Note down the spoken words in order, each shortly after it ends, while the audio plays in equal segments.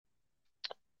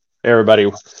Hey everybody,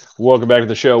 welcome back to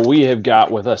the show. We have got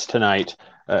with us tonight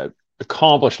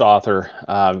accomplished author,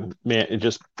 man,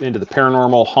 just into the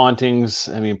paranormal hauntings.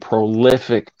 I mean,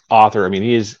 prolific author. I mean,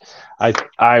 he is,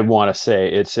 I want to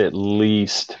say it's at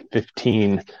least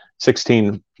 15,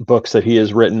 16 books that he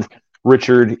has written.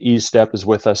 Richard Estep is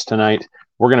with us tonight.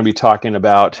 We're going to be talking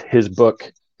about his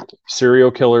book, Serial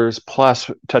Killers,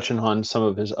 plus touching on some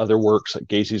of his other works like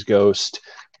Gacy's Ghost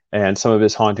and some of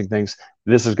his haunting things.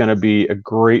 This is going to be a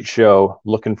great show.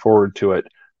 Looking forward to it.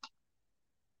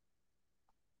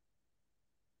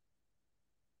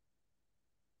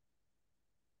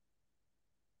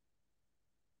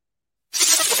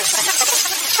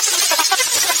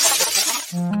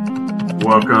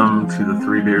 Welcome to the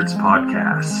Three Beards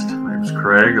podcast. My name is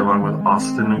Craig, along with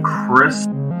Austin and Chris.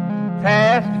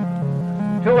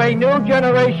 Passed to a new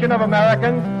generation of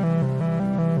Americans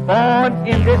born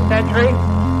in this century.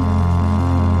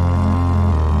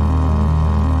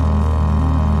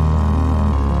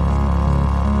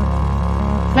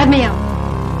 Let me out.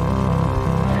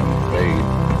 I'm afraid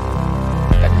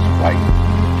that is right.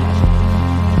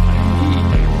 I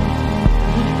need you.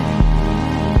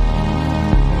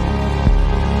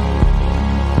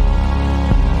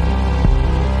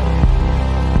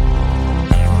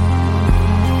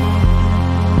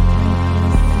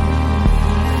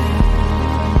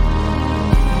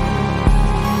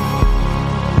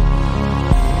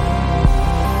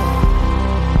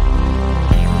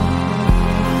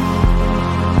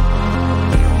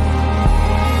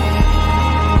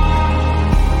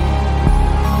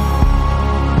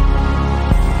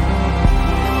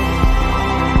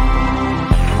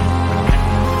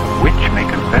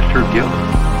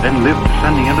 Then live to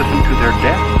send the innocent to their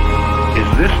death? Is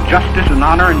this justice and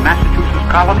honor in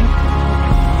Massachusetts colony?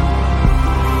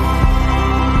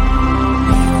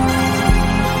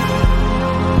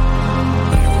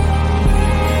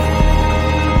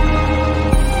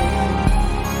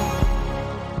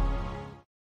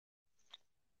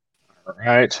 All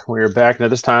right, we are back. Now,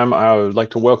 this time I would like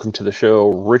to welcome to the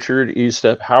show Richard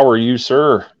Estep. How are you,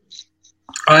 sir?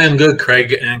 I am good,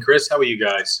 Craig and Chris. How are you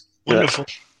guys? Wonderful.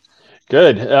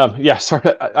 Good. Yeah, sorry.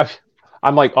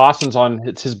 I'm like, Austin's on,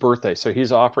 it's his birthday, so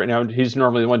he's off right now. He's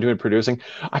normally the one doing producing.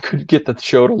 I couldn't get the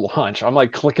show to launch. I'm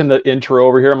like clicking the intro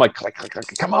over here. I'm like, click,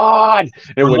 come on.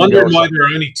 And I'm wondering why there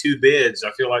are only two beards.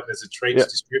 I feel like there's a traits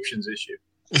descriptions issue.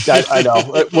 I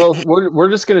know. Well, we're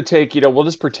just going to take, we'll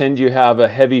just pretend you have a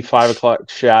heavy 5 o'clock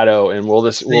shadow, and we'll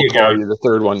call you the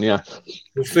third one. Yeah.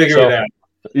 We'll figure it out.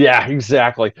 Yeah,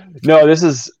 exactly. No, this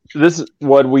is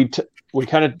what we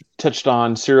kind of touched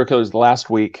on serial killers last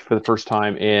week for the first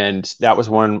time, and that was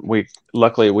one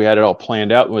luckily we had it all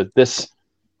planned out with this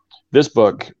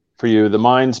book for you, The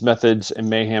Minds, Methods, and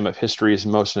Mayhem of History's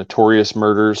Most Notorious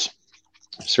Murders,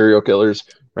 Serial Killers,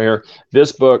 right here.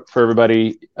 This book for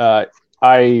everybody,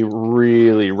 I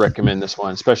really recommend this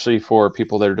one, especially for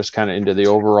people that are just kind of into the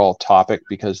overall topic,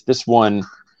 because this one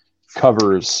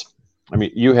covers,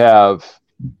 you have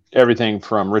everything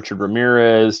from Richard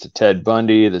Ramirez to Ted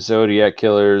Bundy, the Zodiac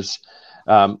killers.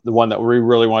 The one that we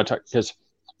really want to talk, because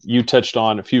you touched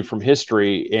on a few from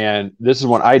history, and this is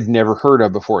one I'd never heard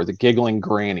of before, the Giggling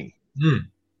Granny.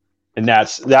 And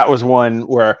that was one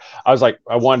where I was like,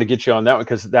 I wanted to get you on that one,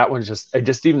 because that one's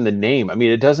just even the name.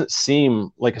 It doesn't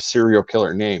seem like a serial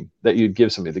killer name that you'd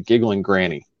give somebody, the Giggling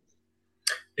Granny.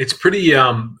 It's pretty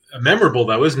memorable,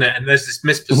 though, isn't it? And there's this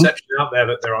misperception out there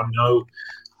that there are no,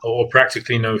 or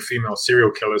practically no, female serial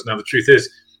killers. Now, the truth is,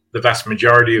 the vast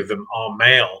majority of them are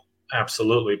male,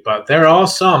 absolutely. But there are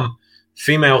some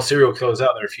female serial killers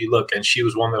out there if you look, and she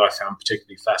was one that I found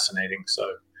particularly fascinating.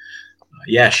 So,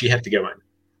 yeah, she had to go in.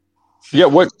 Yeah,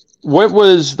 what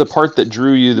was the part that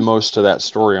drew you the most to that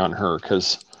story on her?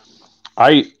 Because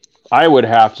I would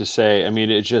have to say,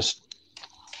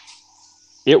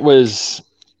 it was.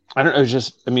 I don't know.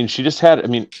 She just had.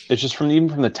 It's just even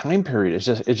from the time period.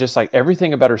 It's just like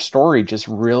everything about her story just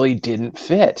really didn't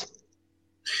fit.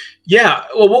 Yeah.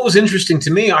 Well, what was interesting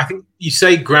to me, I think you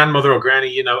say grandmother or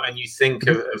granny, and you think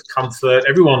of comfort.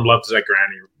 Everyone loves their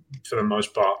granny for the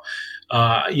most part.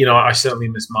 I certainly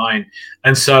miss mine.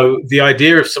 And so the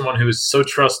idea of someone who is so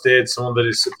trusted, someone that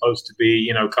is supposed to be,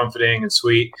 comforting and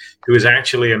sweet, who is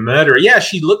actually a murderer. Yeah,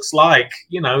 she looks like,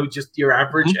 just your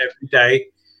average everyday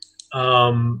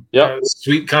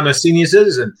sweet kind of senior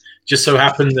citizen. Just so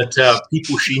happened that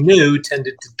people she knew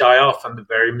tended to die off under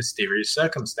very mysterious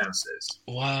circumstances.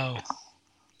 Wow.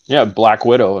 Yeah, Black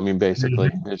Widow. Basically,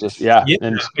 it's just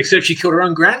And except she killed her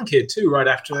own grandkid too, right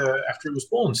after it was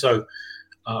born. So,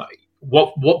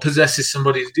 what possesses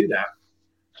somebody to do that?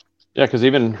 Yeah, because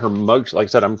even her mugs, like I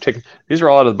said, I'm taking these are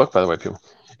all out of the book, by the way, people.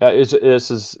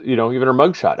 This is even her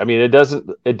mugshot. I mean,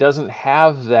 it doesn't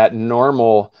have that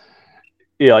normal,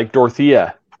 like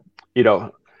Dorothea, you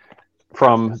know,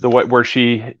 from the where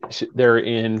they're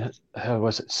in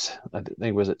I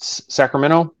think was it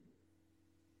Sacramento,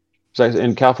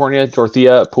 in California.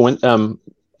 Dorothea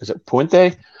is it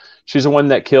Puente? She's the one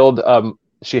that killed.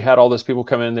 She had all those people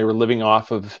come in. They were living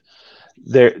off of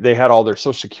they had all their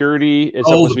Social Security. Is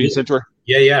that was being sent to her?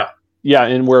 Yeah,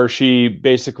 and where she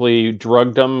basically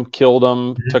drugged them, killed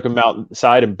them, took them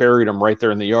outside, and buried them right there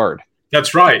in the yard.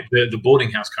 That's right, the boarding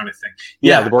house kind of thing.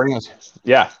 Yeah, the boarding house.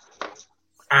 Yeah,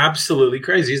 absolutely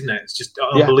crazy, isn't it? It's just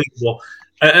unbelievable.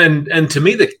 And to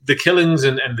me, the killings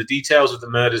and the details of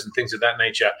the murders and things of that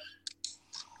nature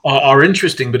are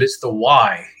interesting, but it's the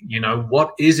why.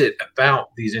 What is it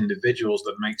about these individuals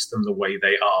that makes them the way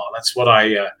they are? That's what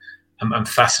I'm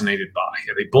fascinated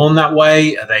by. Are they born that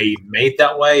way? Are they made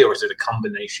that way? Or is it a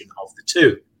combination of the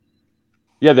two?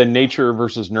 Yeah, the nature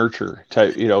versus nurture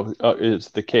type, is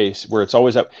the case where it's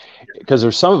always up. Because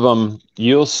there's some of them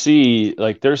you'll see,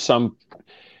 like there's some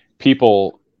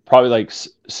people, probably like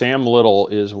Sam Little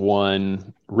is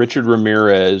one, Richard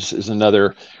Ramirez is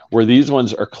another, where these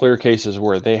ones are clear cases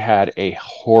where they had a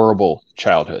horrible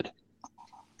childhood.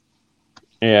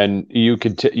 And you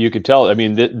could tell. I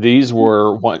mean, these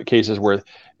were cases where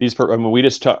these. I mean, we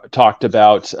just talked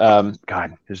about.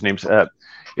 God, his name's.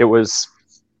 It was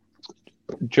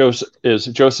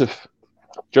Joseph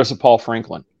Paul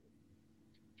Franklin.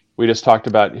 We just talked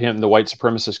about him, the white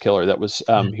supremacist killer. That was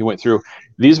he went through.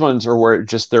 These ones are where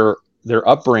just their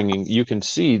upbringing. You can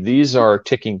see these are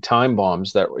ticking time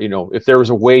bombs. That if there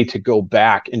was a way to go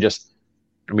back and just,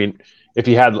 I mean. If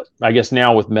you had, I guess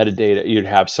now with metadata, you'd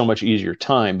have so much easier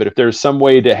time. But if there's some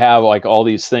way to have like all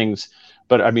these things,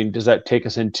 but I mean, does that take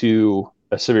us into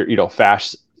a severe,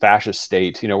 fascist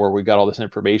state, where we got all this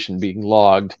information being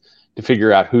logged to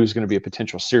figure out who's going to be a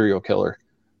potential serial killer?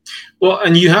 Well,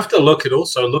 and you have to look at all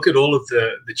of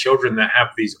the children that have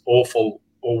these awful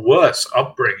or worse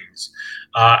upbringings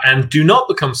and do not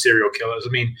become serial killers. I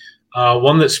mean,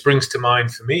 one that springs to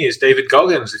mind for me is David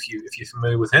Goggins, if you're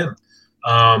familiar with him.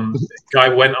 Guy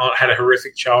had a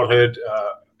horrific childhood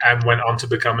and went on to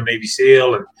become a Navy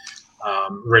SEAL and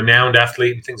renowned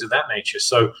athlete and things of that nature.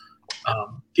 So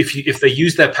if they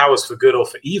use their powers for good or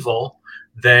for evil,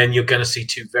 then you're going to see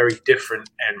two very different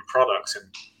end products. And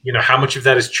how much of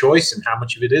that is choice and how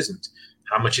much of it isn't?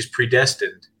 How much is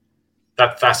predestined?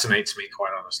 That fascinates me,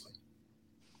 quite honestly.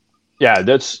 Yeah,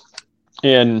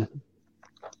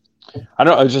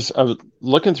 I was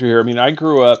looking through here. I mean, I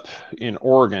grew up in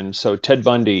Oregon, so Ted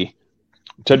Bundy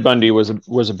was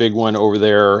a big one over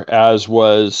there, as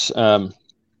was I'm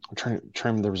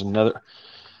trying there was the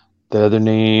other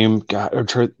name. God,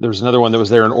 there was another one that was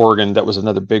there in Oregon that was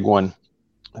another big one.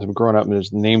 As I'm growing up, and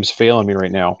his name's failing me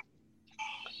right now.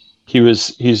 He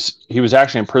was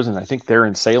actually in prison, I think there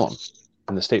in Salem,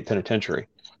 in the state penitentiary.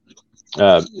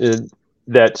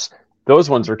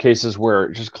 Those ones are cases where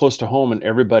it's just close to home, and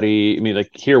everybody. I mean, like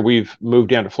here, we've moved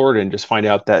down to Florida and just find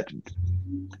out that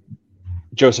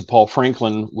Joseph Paul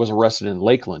Franklin was arrested in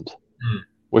Lakeland,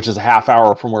 which is a half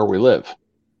hour from where we live.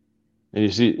 And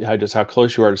you see how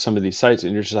close you are to some of these sites,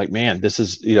 and you're just like, man, this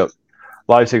is a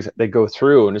lot of things they go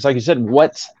through, and it's like you said,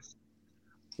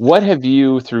 what have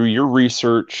you, through your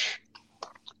research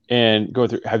and go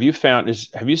through, have you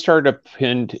started to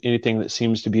pin to anything that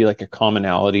seems to be like a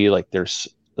commonality, like there's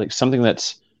like something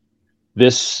that's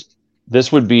this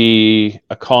would be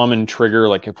a common trigger,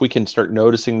 like if we can start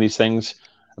noticing these things?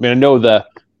 I mean, I know the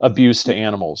abuse to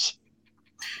animals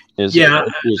is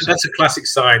that's a classic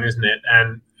sign, isn't it?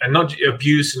 And not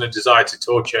abuse and a desire to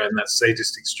torture and that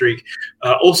sadistic streak.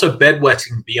 Also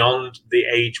bedwetting beyond the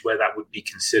age where that would be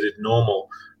considered normal,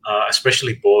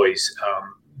 especially boys.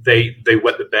 They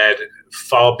wet the bed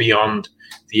far beyond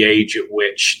the age at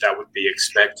which that would be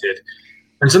expected.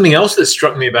 And something else that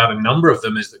struck me about a number of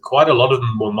them is that quite a lot of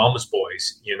them were mama's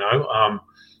boys,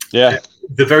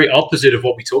 the very opposite of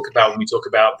what we talk about when we talk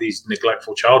about these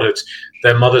neglectful childhoods.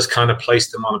 Their mothers kind of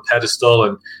placed them on a pedestal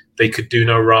and they could do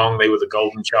no wrong. They were the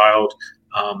golden child.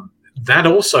 That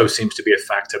also seems to be a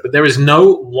factor. But there is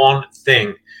no one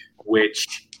thing which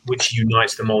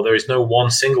unites them all. There is no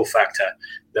one single factor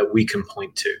that we can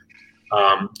point to.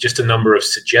 Just a number of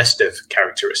suggestive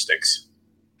characteristics.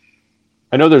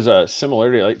 I know there's a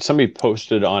similarity. Like somebody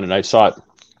posted on it, I saw it.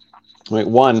 I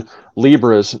mean, one,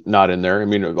 Libra's not in there. I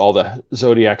mean, all the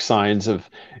zodiac signs of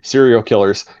serial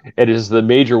killers, it is the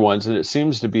major ones, and it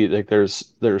seems to be like there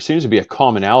seems to be a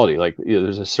commonality. Like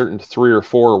there's a certain 3 or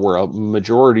 4 where a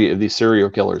majority of these serial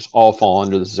killers all fall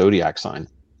under the zodiac sign.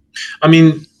 I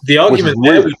mean, the argument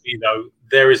there would be though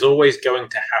there is always going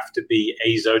to have to be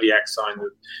a zodiac sign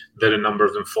that a number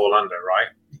of them fall under, right?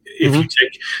 If you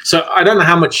take, so I don't know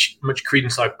how much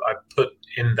credence I put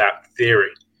in that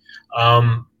theory.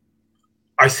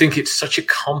 I think it's such a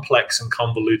complex and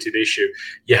convoluted issue.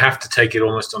 You have to take it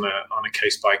almost on a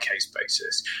case-by-case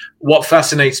basis. What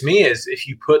fascinates me is if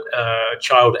you put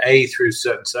child A through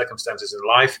certain circumstances in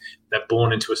life, they're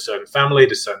born into a certain family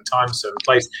at a certain time, a certain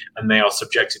place, and they are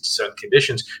subjected to certain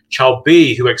conditions. Child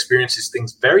B, who experiences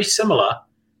things very similar,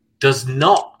 does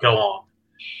not go on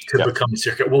to become a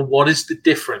serial killer. Well, what is the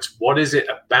difference? What is it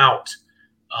about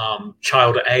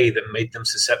child A that made them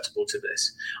susceptible to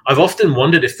this? I've often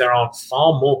wondered if there aren't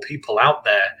far more people out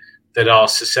there that are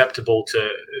susceptible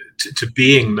to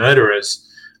being murderers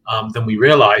than we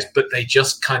realize, but they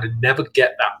just kind of never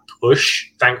get that push,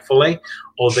 thankfully,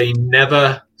 or they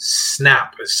never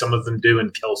snap as some of them do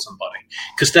and kill somebody.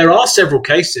 Because there are several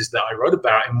cases that I wrote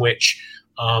about in which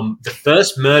the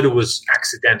first murder was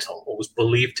accidental or was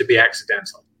believed to be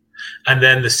accidental. And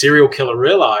then the serial killer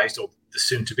realized, or the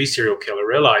soon-to-be serial killer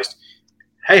realized,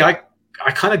 hey, I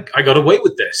got away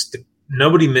with this.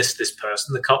 Nobody missed this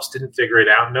person. The cops didn't figure it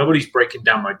out. Nobody's breaking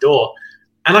down my door.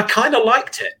 And I kind of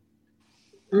liked it.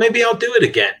 Maybe I'll do it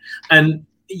again. And,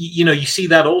 you see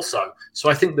that also. So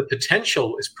I think the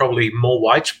potential is probably more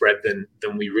widespread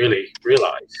than we really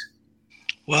realize.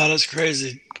 Wow, that's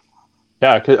crazy.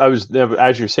 Yeah, because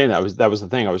as you're saying that was the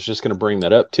thing. I was just going to bring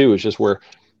that up too. It's just where,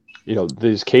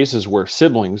 these cases where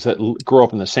siblings that grow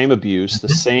up in the same abuse, the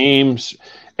same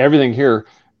everything here,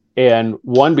 and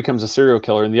one becomes a serial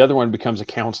killer and the other one becomes a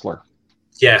counselor.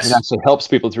 Yes, and actually helps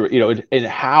people through. And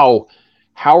how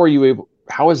are you able?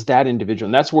 How is that individual?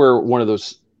 And that's where one of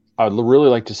those I'd really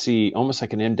like to see, almost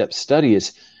like an in-depth study,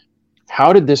 is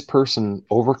how did this person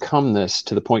overcome this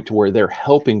to the point to where they're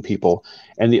helping people,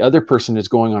 and the other person is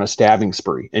going on a stabbing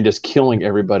spree and just killing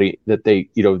everybody that they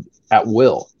at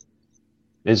will.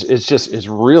 It's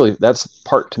really, that's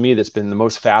part to me that's been the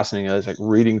most fascinating. I was like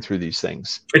reading through these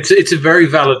things. It's a very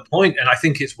valid point, and I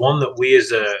think it's one that we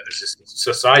as a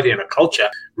society and a culture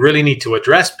really need to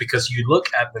address, because you look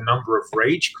at the number of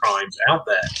rage crimes out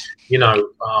there,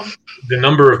 the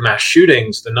number of mass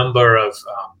shootings, the number of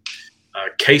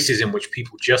cases in which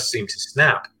people just seem to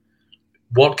snap.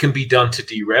 What can be done to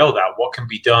derail that? What can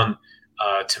be done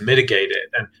to mitigate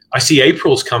it? And I see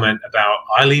April's comment about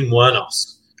Eileen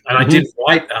Wuornos. And I did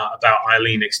write about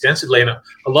Eileen extensively. And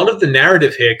a lot of the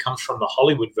narrative here comes from the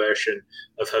Hollywood version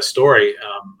of her story,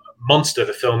 Monster,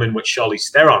 the film in which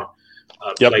Charlize Theron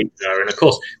played her. And, of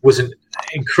course, it was an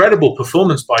incredible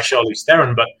performance by Charlize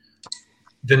Theron. But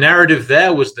the narrative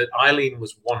there was that Eileen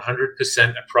was 100%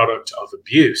 a product of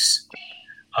abuse,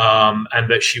 and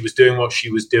that she was doing what she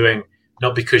was doing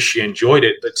not because she enjoyed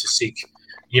it, but to seek,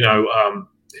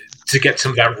 to get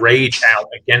some of that rage out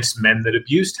against men that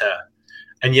abused her.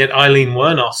 And yet Eileen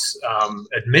Wuornos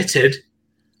admitted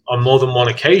on more than one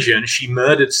occasion she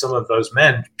murdered some of those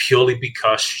men purely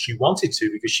because she wanted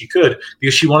to, because she could,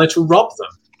 because she wanted to rob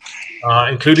them,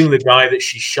 including the guy that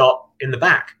she shot in the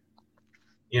back.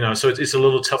 So it's a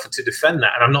little tougher to defend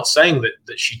that. And I'm not saying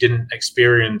that she didn't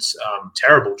experience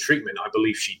terrible treatment. I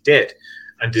believe she did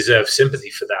and deserve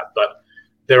sympathy for that. But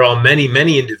there are many,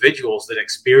 many individuals that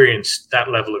experience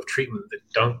that level of treatment that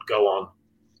don't go on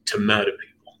to murder people.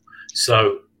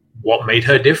 So what made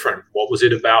her different? What was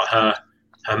it about her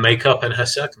makeup and her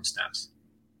circumstance?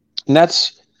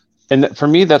 And for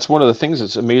me, that's one of the things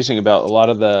that's amazing about a lot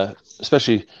of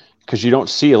especially because you don't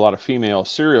see a lot of female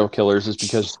serial killers, is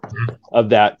because of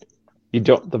that.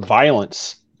 The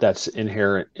violence that's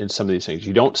inherent in some of these things.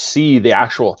 You don't see the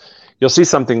actual, you'll see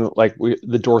something like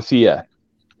the Dorothea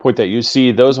point, that you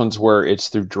see those ones where it's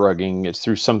through drugging, it's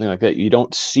through something like that. You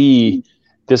don't see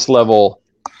this level,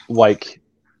 like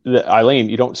Eileen,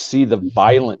 you don't see the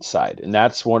violent side. And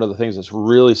that's one of the things that's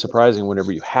really surprising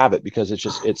whenever you have it, because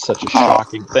it's such a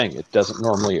shocking thing. It doesn't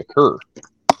normally occur.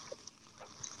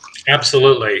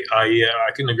 Absolutely.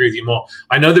 I couldn't agree with you more.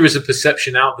 I know there is a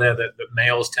perception out there that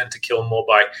males tend to kill more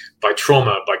by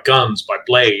trauma, by guns, by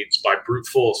blades, by brute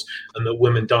force, and that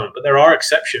women don't. But there are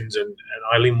exceptions, and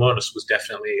Eileen Wuornos was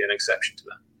definitely an exception to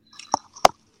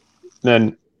that.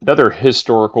 Then another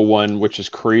historical one, which is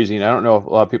crazy, and I don't know if a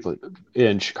lot of people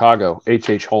in Chicago,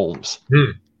 H.H. Holmes.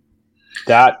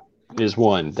 That is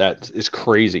one that is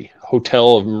crazy.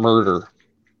 Hotel of Murder.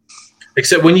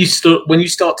 Except when you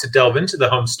start to delve into the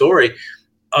Holmes story,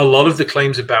 a lot of the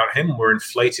claims about him were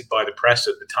inflated by the press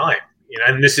at the time.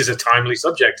 And this is a timely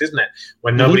subject, isn't it?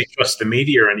 When nobody trusts the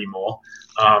media anymore.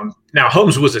 Now,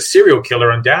 Holmes was a serial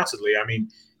killer, undoubtedly. I mean,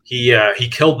 he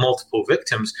killed multiple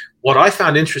victims. What I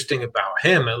found interesting about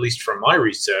him, at least from my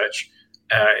research,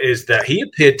 is that he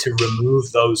appeared to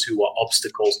remove those who were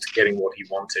obstacles to getting what he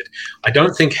wanted. I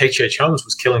don't think H.H. Holmes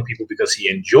was killing people because he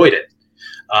enjoyed it.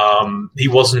 He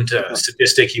wasn't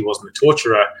sadistic. He wasn't a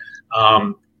torturer.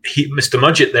 Mr.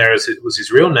 Mudgett, there as it was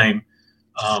his real name,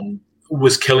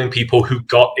 was killing people who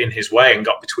got in his way and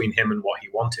got between him and what he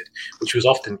wanted, which was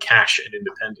often cash and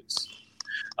independence.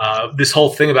 This whole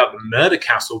thing about the murder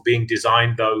castle being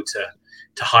designed, though,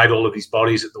 to hide all of these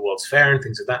bodies at the World's Fair and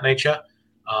things of that nature,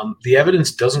 the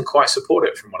evidence doesn't quite support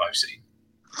it from what I've seen.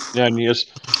 Yeah, and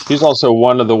he's also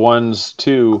one of the ones,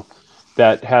 too,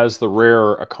 that has the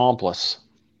rare accomplice.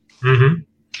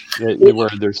 Mm-hmm. Where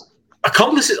there's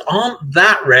accomplices aren't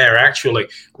that rare, actually.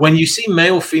 When you see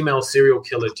male-female serial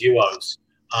killer duos,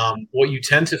 what you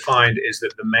tend to find is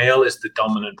that the male is the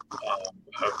dominant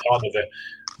partner,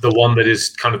 the one that is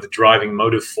kind of the driving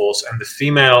motive force, and the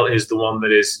female is the one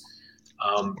that is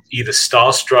either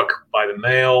starstruck by the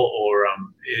male or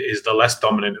is the less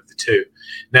dominant of the two.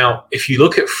 Now, if you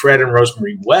look at Fred and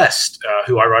Rosemary West,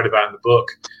 who I write about in the book,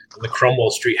 in the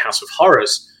Cromwell Street House of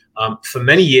Horrors, for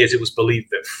many years it was believed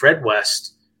that Fred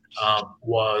West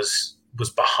was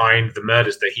behind the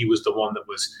murders, that he was the one that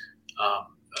was,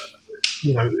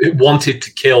 wanted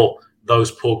to kill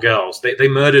those poor girls. They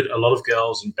murdered a lot of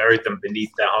girls and buried them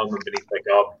beneath their home and beneath their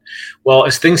garden. Well,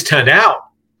 as things turned out,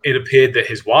 it appeared that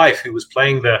his wife, who was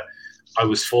playing the "I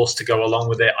was forced to go along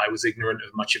with it, I was ignorant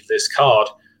of much of this" card,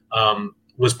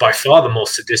 was by far the more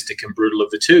sadistic and brutal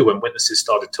of the two. When witnesses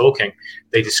started talking,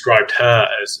 they described her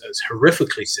as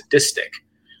horrifically sadistic,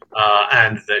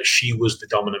 and that she was the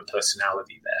dominant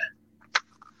personality there.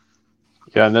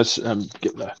 Yeah, and that's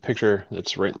getting the picture.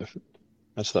 That's right.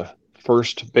 That's the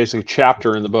first basic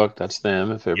chapter in the book. That's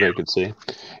them, if everybody could see.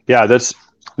 Yeah, that's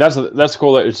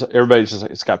cool. That everybody's just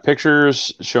it's got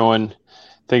pictures showing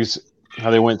things how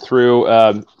they went through,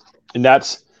 and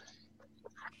that's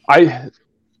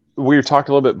we talked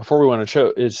a little bit before we went to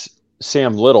show is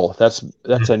Sam Little. That's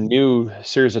a new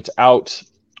series that's out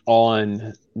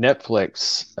on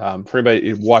Netflix. For anybody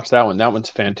who watched that one, that one's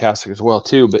fantastic as well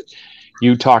too. But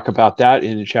you talk about that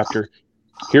in the chapter.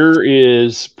 Here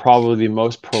is probably the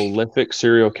most prolific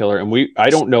serial killer, and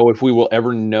I don't know if we will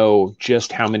ever know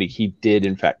just how many he did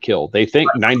in fact kill. They think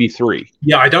 93.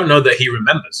 Yeah, I don't know that he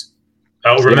remembers.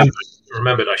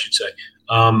 Remembered, I should say,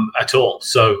 at all.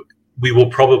 So we will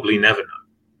probably never know.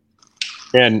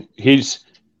 And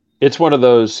it's one of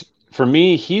those, for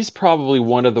me, he's probably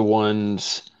one of the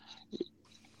ones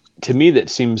to me that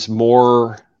seems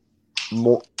more,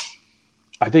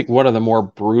 I think one of the more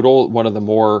brutal, one of the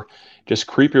more just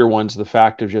creepier ones, the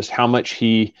fact of just how much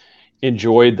he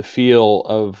enjoyed the feel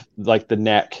of like the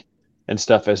neck and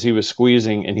stuff as he was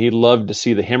squeezing, and he loved to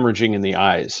see the hemorrhaging in the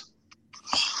eyes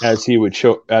as he would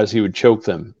choke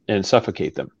them and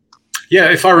suffocate them. Yeah,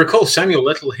 if I recall, Samuel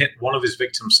Little hit one of his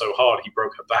victims so hard he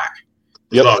broke her back.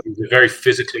 Yep. Well, he was a very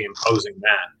physically imposing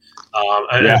man,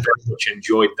 and very much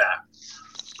enjoyed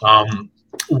that.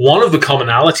 One of the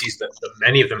commonalities that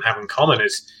many of them have in common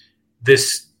is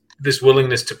this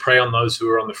willingness to prey on those who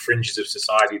are on the fringes of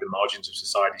society, the margins of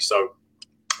society. So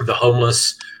the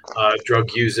homeless, drug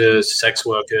users, sex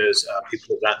workers,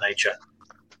 people of that nature.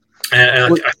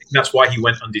 And I think that's why he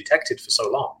went undetected for so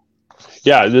long.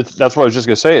 Yeah, that's what I was just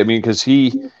going to say. I mean, because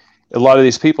a lot of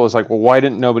these people is like, well, why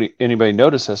didn't anybody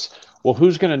notice this? Well,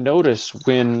 who's going to notice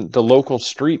when the local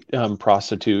street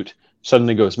prostitute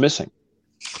suddenly goes missing?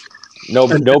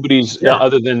 Nobody's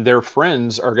other than their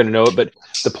friends are going to know it, but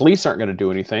the police aren't going to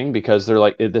do anything because they're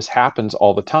like, this happens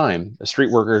all the time. A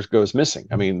street worker goes missing.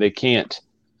 I mean, they can't,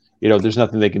 there's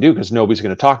nothing they can do because nobody's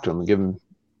going to talk to them and give them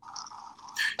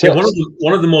tips. Yeah,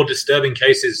 one of the more disturbing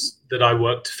cases that I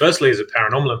worked, firstly as a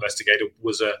paranormal investigator,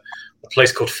 was a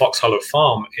place called Fox Hollow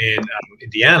Farm in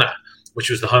Indiana, which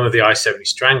was the home of the I-70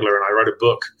 Strangler, and I wrote a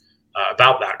book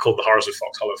about that called The Horrors of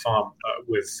Fox Hollow Farm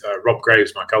with Rob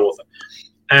Graves, my co-author.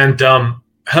 And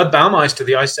Herb Baumeister,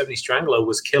 the I-70 Strangler,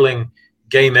 was killing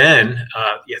gay men.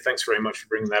 Thanks very much for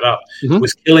bringing that up. Mm-hmm.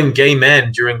 Was killing gay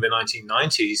men during the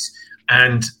 1990s.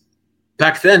 And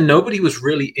back then, nobody was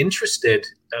really interested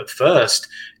at first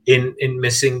in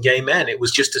missing gay men. It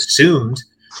was just assumed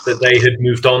that they had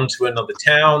moved on to another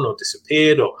town or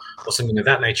disappeared or something of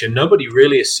that nature. Nobody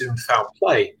really assumed foul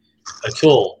play at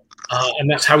all. And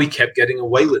that's how he kept getting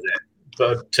away with it.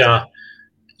 But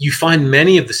you find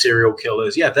many of the serial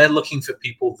killers, they're looking for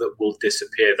people that will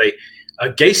disappear.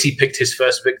 Gacy picked his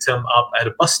first victim up at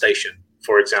a bus station,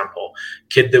 for example,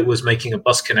 kid that was making a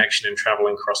bus connection and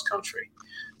traveling cross country.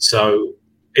 So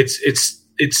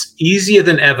it's easier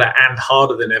than ever and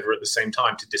harder than ever at the same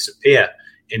time to disappear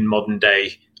in modern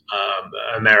day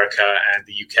America and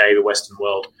the UK, the Western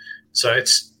world. So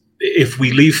it's if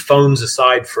we leave phones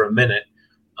aside for a minute,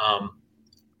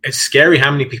 it's scary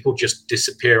how many people just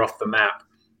disappear off the map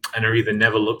and are either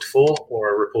never looked for or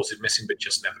are reported missing but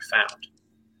just never found.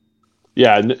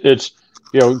 Yeah, and it's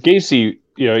Gacy.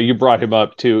 You brought him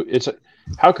up too. It's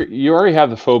how could you already have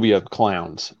the phobia of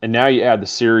clowns, and now you add the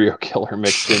serial killer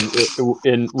mixed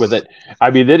in with it. I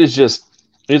mean, that is just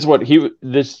it's what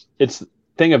it's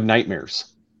thing of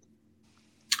nightmares.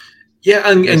 Yeah,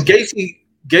 and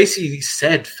Gacy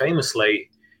said famously,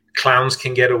 clowns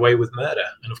can get away with murder,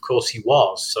 and of course he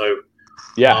was. So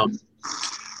yeah,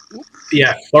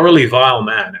 thoroughly vile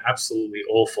man, absolutely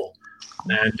awful.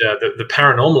 And the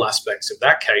paranormal aspects of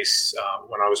that case,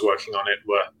 when I was working on it,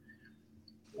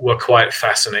 were quite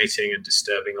fascinating and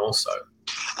disturbing. Also,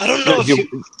 I don't know if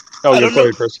you. Oh, you're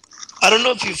quoted, Chris. I don't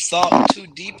know if you've thought too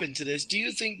deep into this. Do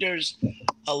you think there's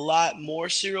a lot more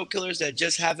serial killers that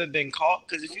just haven't been caught?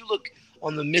 Because if you look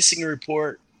on the missing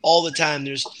report all the time,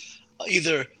 there's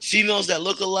either females that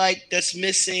look alike that's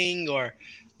missing, or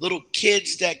little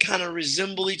kids that kind of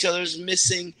resemble each other's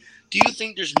missing. Do you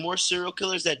think there's more serial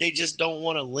killers that they just don't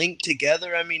want to link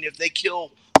together? I mean, if they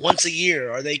kill once a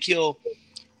year or they kill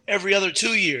every other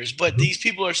 2 years, but these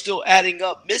people are still adding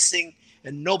up missing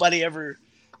and nobody ever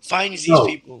finds these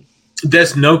people.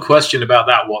 There's no question about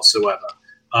that whatsoever.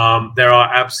 There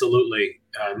are absolutely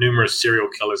numerous serial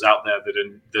killers out there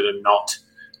that are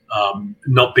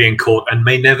not being caught and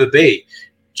may never be.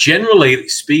 Generally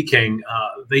speaking,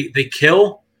 they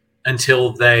kill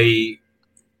until they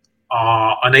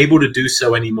are unable to do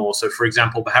so anymore. So, for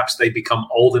example, perhaps they become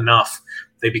old enough,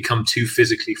 they become too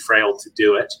physically frail to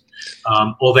do it,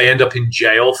 or they end up in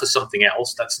jail for something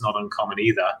else. That's not uncommon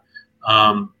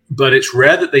either. But it's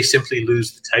rare that they simply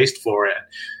lose the taste for it.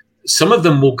 Some of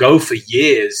them will go for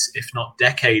years, if not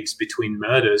decades, between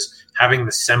murders, having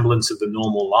the semblance of the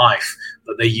normal life,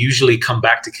 but they usually come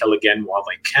back to kill again while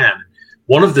they can.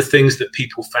 One of the things that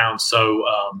people found so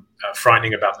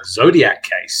frightening about the Zodiac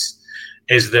case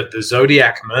is that the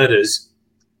Zodiac murders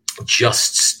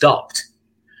just stopped.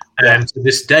 And to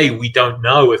this day, we don't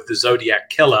know if the Zodiac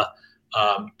killer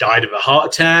died of a heart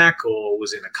attack or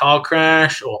was in a car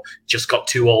crash or just got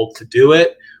too old to do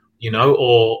it,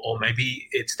 or maybe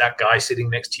it's that guy sitting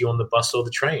next to you on the bus or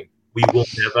the train. We will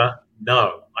never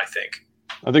know, I think.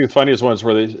 I think the funniest one is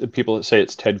where people that say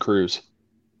it's Ted Cruz.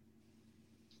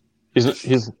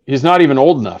 He's not even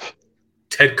old enough.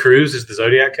 Ted Cruz is the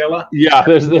Zodiac killer? Yeah,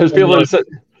 there's people that say,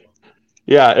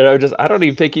 yeah, and I don't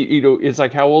even think it's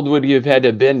like, how old would you have had to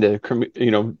have been to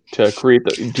create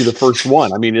do the first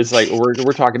one? I mean, it's like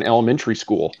we're talking elementary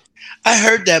school. I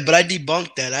heard that, but I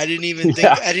debunked that. I didn't even think.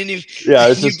 I didn't even. Yeah,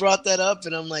 you brought that up,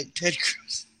 and I'm like, Ted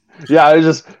Cruz. Yeah,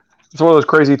 it's one of those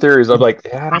crazy theories. I'm like,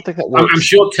 I don't think that works. I'm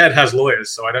sure Ted has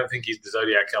lawyers, so I don't think he's the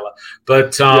Zodiac killer.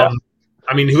 But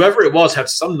I mean, whoever it was had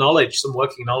some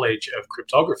working knowledge of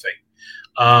cryptography.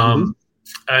 And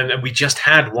we just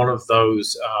had one of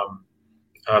those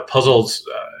puzzles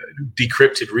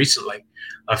decrypted recently,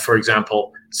 for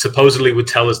example, supposedly would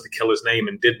tell us the killer's name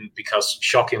and didn't, because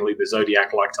shockingly the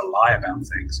Zodiac like to lie about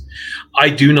things. I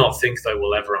do not think they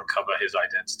will ever uncover his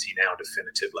identity now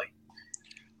definitively.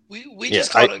 We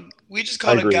just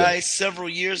caught a guy several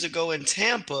years ago in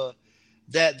Tampa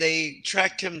that they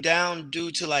tracked him down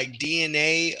due to like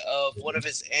DNA of one of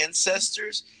his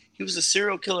ancestors. He was a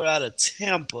serial killer out of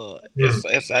Tampa,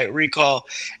 if I recall,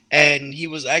 and he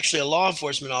was actually a law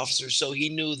enforcement officer, so he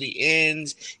knew the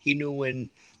ends, he knew when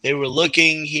they were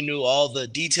looking, he knew all the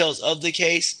details of the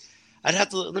case. I'd have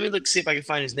to let me look, see if I can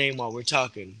find his name while we're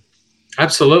talking.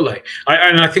 Absolutely.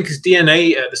 I think as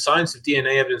DNA, the science of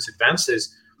DNA evidence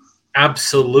advances,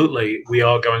 absolutely we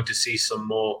are going to see some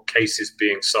more cases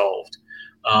being solved.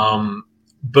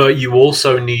 But you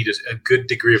also need a good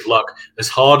degree of luck. As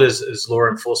hard as law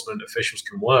enforcement officials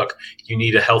can work, you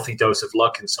need a healthy dose of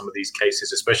luck in some of these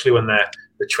cases, especially when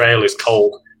the trail is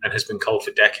cold and has been cold for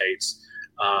decades.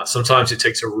 Sometimes it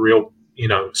takes a real,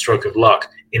 stroke of luck,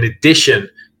 in addition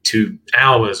to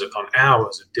hours upon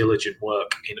hours of diligent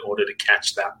work in order to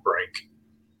catch that break.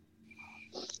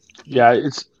 Yeah,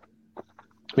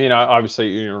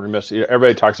 obviously,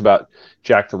 everybody talks about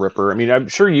Jack the Ripper. I mean, I'm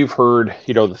sure you've heard,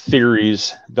 the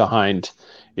theories behind,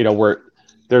 where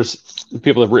there's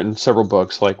people have written several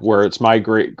books, like where it's my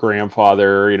great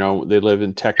grandfather, they live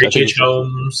in Texas. H.H.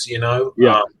 Holmes,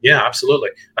 Yeah, absolutely.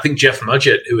 I think Jeff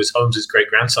Mudgett, who is Holmes' great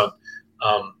grandson,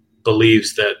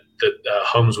 believes that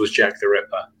Holmes was Jack the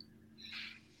Ripper.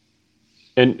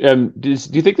 And do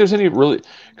you think there's any really,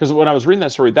 because when I was reading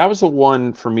that story, that was the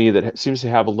one for me that seems to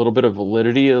have a little bit of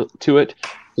validity to it,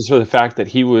 is for the fact that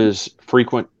he was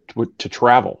frequent to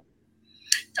travel.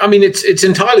 I mean, it's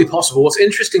entirely possible. What's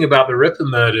interesting about the Ripper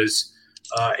murders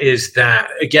is that,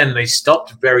 again, they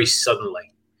stopped very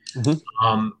suddenly.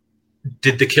 Mm-hmm.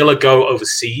 Did the killer go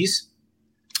overseas?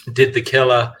 Did the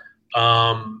killer,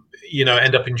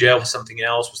 end up in jail for something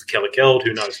else? Was the killer killed?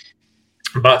 Who knows?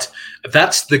 But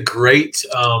that's the great.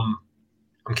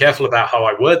 I'm careful about how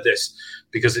I word this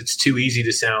because it's too easy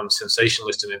to sound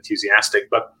sensationalist and enthusiastic.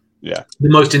 But yeah, the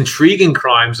most intriguing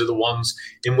crimes are the ones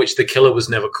in which the killer was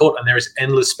never caught, and there is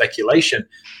endless speculation.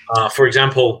 For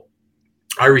example,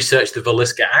 I researched the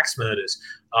Villisca axe murders.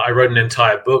 I wrote an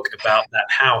entire book about that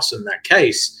house and that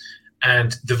case.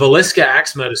 And the Villisca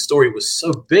axe murder story was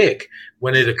so big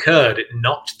when it occurred, it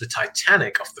knocked the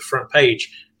Titanic off the front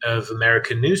page of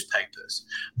American newspapers.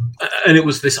 And it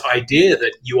was this idea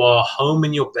that you are home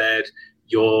in your bed,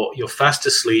 you're fast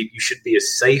asleep, you should be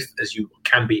as safe as you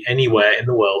can be anywhere in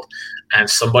the world, and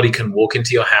somebody can walk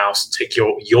into your house, take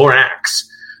your axe,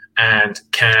 and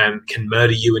can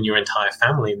murder you and your entire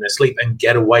family in their sleep and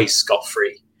get away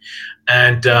scot-free.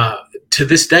 And to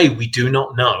this day, we do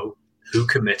not know who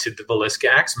committed the Villisca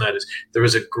axe murders. There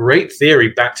is a great theory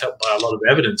backed up by a lot of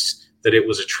evidence that it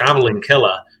was a traveling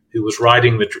killer who was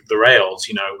riding the rails,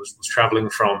 was traveling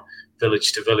from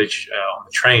village to village on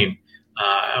the train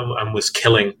and was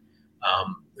killing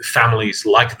families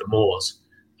like the Moors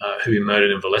who he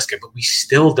murdered in Villisca. But we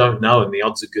still don't know, and the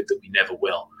odds are good that we never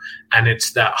will. And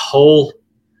it's that whole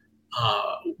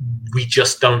we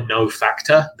just don't know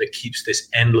factor that keeps this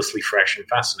endlessly fresh and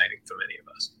fascinating for many of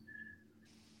us.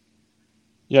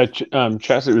 Yeah,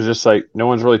 Chastity was just like, no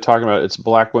one's really talking about it. It's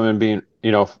black women being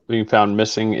found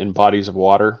missing in bodies of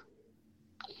water.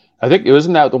 I think it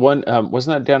wasn't that the one.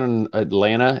 Wasn't that down in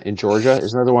Atlanta, in Georgia?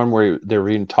 Isn't that the one where they're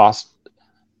being tossed?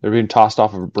 They're being tossed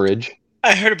off of a bridge.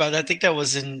 I heard about that. I think that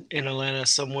was in Atlanta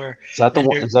somewhere. Is that the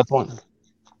one? Is that the one?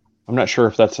 I'm not sure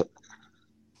if that's.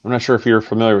 I'm not sure if you're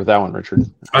familiar with that one, Richard.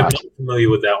 I'm not familiar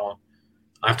with that one.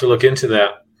 I have to look into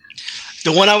that.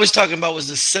 The one I was talking about was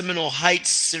the Seminole Heights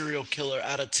serial killer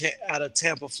out of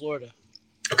Tampa, Florida.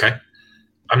 Okay.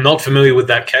 I'm not familiar with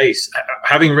that case.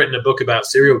 Having written a book about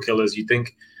serial killers, you'd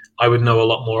think I would know a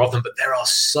lot more of them, but there are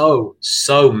so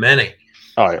many.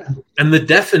 Oh, yeah. And the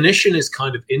definition is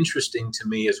kind of interesting to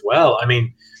me as well. I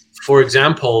mean, for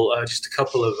example, just a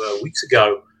couple of weeks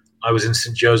ago, I was in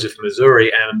St. Joseph,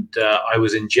 Missouri, and I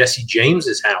was in Jesse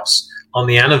James's house on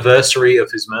the anniversary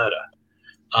of his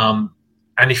murder.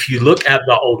 And if you look at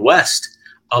the Old West,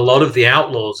 a lot of the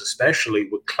outlaws especially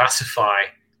would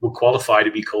qualify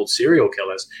to be called serial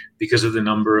killers because of the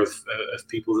number of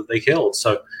people that they killed.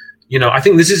 So, I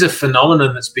think this is a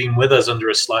phenomenon that's been with us under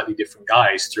a slightly different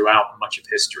guise throughout much of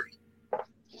history.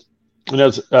 And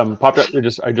it's popped up.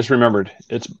 I just remembered.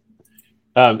 It's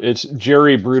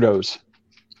Jerry Brudos.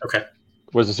 Okay.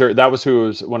 That was who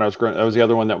was when I was growing. That was the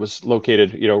other one that was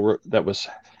located. That was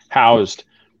housed.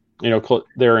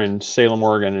 There in Salem,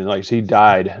 Oregon, and he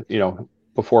died.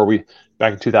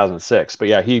 Back in 2006. But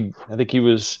yeah, I think he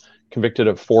was convicted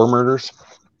of 4 murders.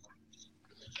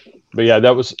 But yeah,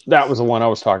 that was the one I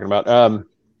was talking about.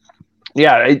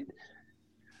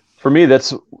 For me,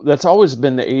 that's always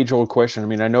been the age-old question. I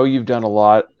mean, I know you've done a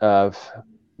lot of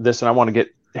this, and I want to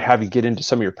have you get into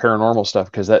some of your paranormal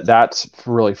stuff because that's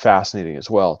really fascinating as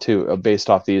well too, based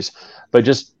off these. But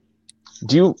just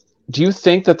do you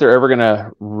think that they're ever going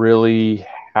to really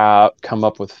come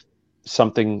up with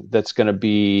something that's going to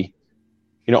be,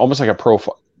 almost like a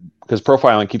profile? Because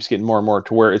profiling keeps getting more and more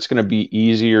to where it's going to be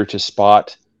easier to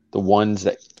spot the ones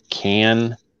that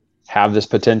can have this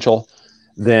potential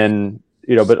than,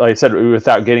 but like I said,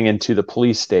 without getting into the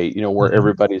police state, where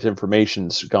everybody's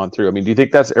information's gone through. I mean, do you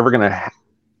think that's ever going to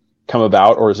come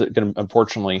about, or is it going to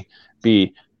unfortunately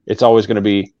it's always going to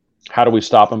be, how do we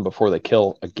stop them before they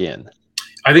kill again?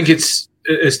 I think it's,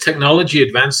 as technology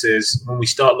advances, when we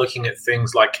start looking at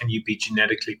things like, can you be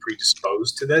genetically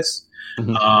predisposed to this?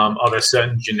 Mm-hmm. Are there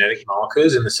certain genetic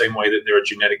markers in the same way that there are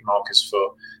genetic markers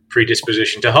for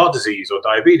predisposition to heart disease or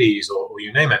diabetes or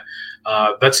you name it?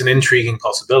 That's an intriguing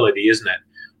possibility, isn't it?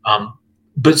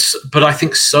 But I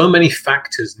think so many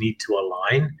factors need to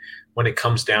align when it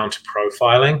comes down to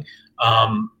profiling.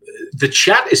 The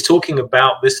chat is talking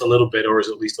about this a little bit, or is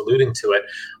at least alluding to it.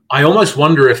 I almost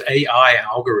wonder if AI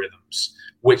algorithms,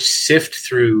 which sift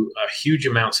through huge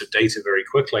amounts of data very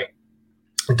quickly,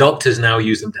 doctors now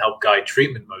use them to help guide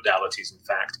treatment modalities, in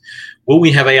fact. Will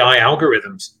we have AI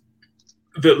algorithms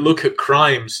that look at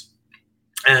crimes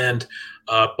and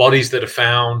bodies that are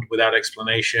found without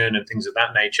explanation and things of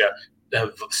that nature,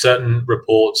 have certain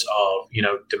reports of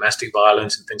domestic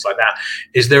violence and things like that?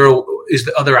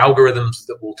 Are there algorithms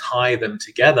that will tie them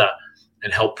together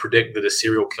and help predict that a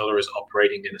serial killer is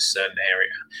operating in a certain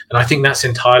area? And I think that's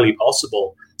entirely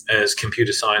possible. as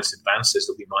computer science advances,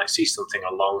 that we might see something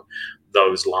along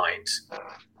those lines.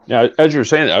 Yeah, as you were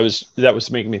saying, that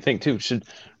was making me think too.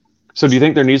 So do you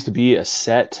think there needs to be a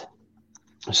standard,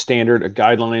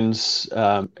 guidelines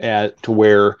to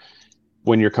where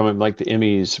when you're coming, like the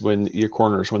Emmys, when your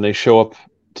coroners, when they show up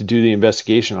to do the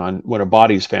investigation on when a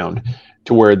body's found,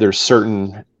 to where there's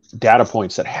certain data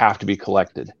points that have to be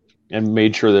collected and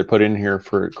made sure they're put in here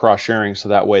for cross-sharing, so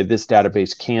that way this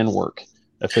database can work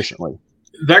efficiently?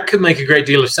 That could make a great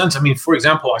deal of sense. I mean, for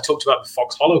example, I talked about the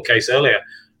Fox Hollow case earlier.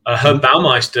 Herb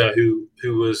Baumeister, who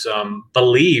was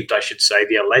believed, I should say,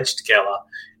 the alleged killer,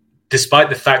 despite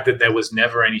the fact that there was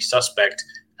never any suspect,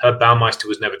 Herb Baumeister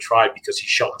was never tried because he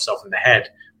shot himself in the head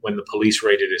when the police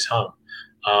raided his home.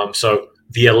 So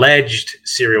the alleged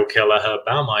serial killer, Herb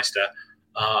Baumeister,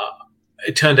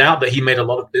 it turned out that he made a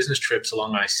lot of business trips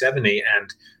along I-70,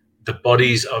 and the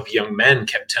bodies of young men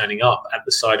kept turning up at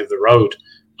the side of the road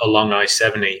along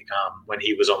I-70 when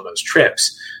he was on those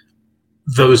trips.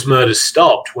 Those murders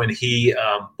stopped when he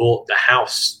bought the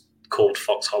house called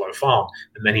Fox Hollow Farm,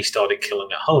 and then he started killing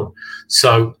at home.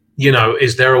 So,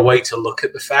 is there a way to look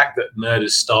at the fact that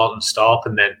murders start and stop,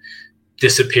 and then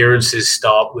disappearances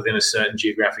start within a certain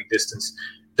geographic distance?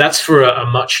 That's for a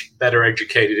much better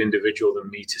educated individual than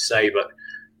me to say, but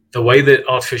the way that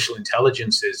artificial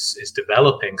intelligence is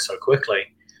developing so quickly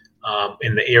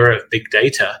in the era of big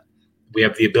data, we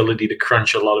have the ability to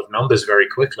crunch a lot of numbers very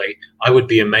quickly. I would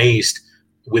be amazed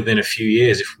within a few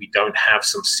years if we don't have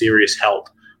some serious help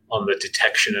on the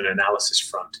detection and analysis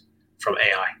front from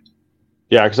AI.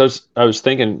 Yeah, because I was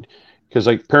thinking, because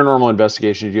like paranormal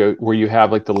investigations, where you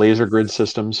have like the laser grid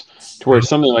systems, to where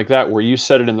something like that, where you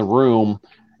set it in the room,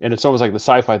 and it's almost like the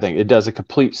sci-fi thing. It does a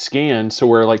complete scan, so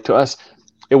where like to us,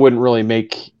 it wouldn't really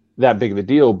make that big of a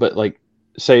deal. But like,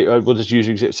 say we'll just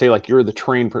use say like you're the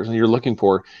trained person you're looking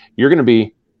for, you're going to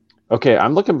be, okay,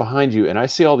 I'm looking behind you, and I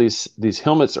see all these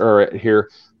helmets are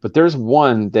here, but there's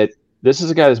one that this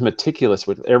is a guy that's meticulous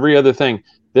with every other thing.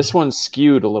 This one's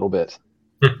skewed a little bit.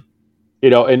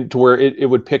 And to where it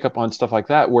would pick up on stuff like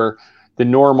that, where the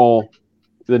normal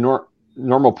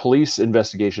police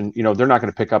investigation, they're not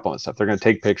going to pick up on stuff. They're going to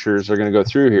take pictures. They're going to go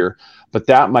through here, but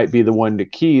that might be the one to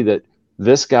key that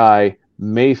this guy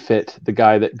may fit the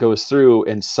guy that goes through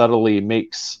and subtly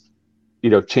makes,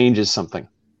 changes something.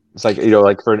 It's like,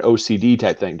 like for an OCD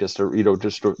type thing, just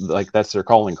like that's their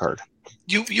calling card.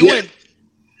 Went.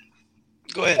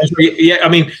 Go ahead. Yeah, I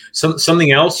mean,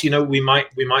 something else. We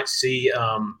might see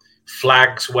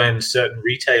flags when certain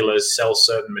retailers sell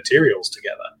certain materials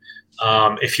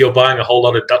together. If you're buying a whole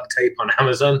lot of duct tape on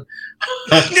Amazon,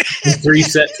 three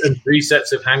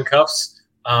sets of handcuffs,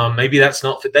 maybe that's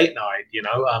not for date night.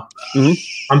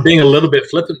 I'm being a little bit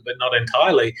flippant, but not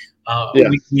entirely.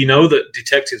 We know that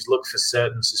detectives look for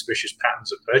certain suspicious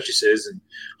patterns of purchases, and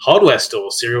hardware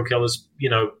stores, serial killers,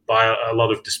 buy a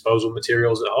lot of disposal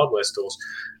materials at hardware stores.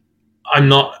 I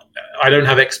don't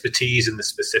have expertise in the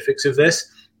specifics of this,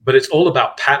 but it's all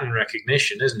about pattern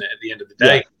recognition, isn't it, at the end of the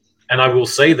day? Yeah. And I will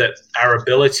say that our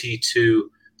ability to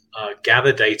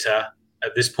gather data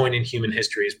at this point in human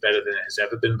history is better than it has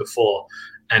ever been before.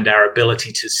 And our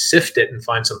ability to sift it and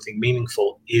find something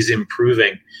meaningful is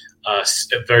improving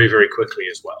very, very quickly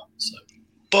as well. So.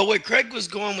 But where Craig was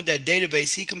going with that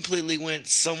database, he completely went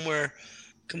somewhere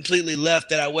completely left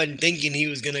that I wasn't thinking he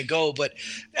was going to go. But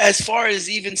as far as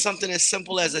even something as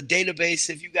simple as a database,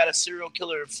 if you got a serial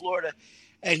killer in Florida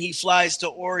and he flies to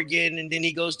Oregon and then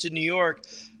he goes to New York,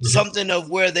 something of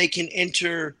where they can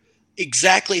enter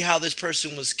exactly how this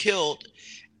person was killed.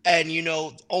 And,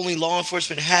 only law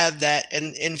enforcement have that.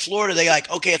 And in Florida, they like,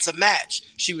 okay, it's a match.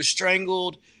 She was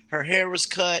strangled. Her hair was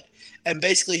cut, and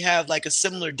basically have like a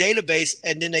similar database.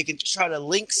 And then they can try to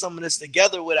link some of this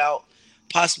together without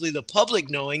possibly the public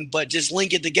knowing, but just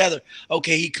link it together.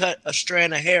 Okay, he cut a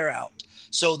strand of hair out.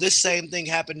 So this same thing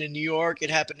happened in New York. It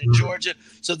happened in Georgia.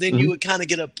 So then you would kind of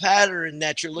get a pattern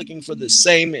that you're looking for the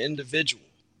same individual.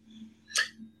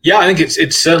 Yeah, I think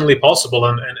it's certainly possible.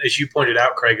 And as you pointed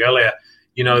out, Craig, earlier,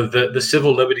 the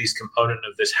civil liberties component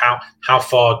of this, how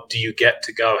far do you get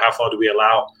to go? How far do we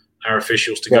allow our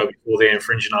officials to go before they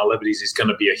infringe on our liberties is going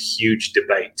to be a huge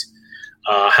debate.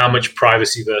 How much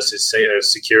privacy versus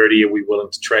security are we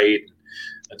willing to trade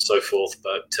and so forth?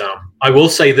 But I will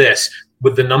say this.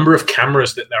 With the number of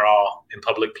cameras that there are in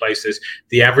public places,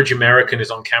 the average American is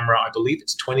on camera, I believe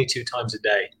it's 22 times a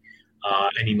day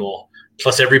anymore.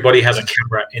 Plus, everybody has a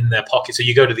camera in their pocket. So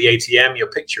you go to the ATM, your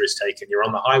picture is taken. You're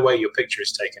on the highway, your picture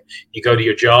is taken. You go to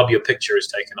your job, your picture is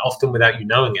taken, often without you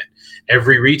knowing it.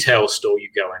 Every retail store you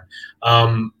go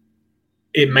in.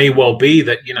 It may well be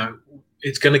that,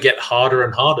 it's going to get harder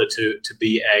and harder to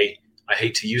be a I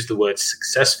hate to use the word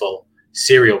successful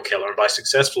serial killer. And by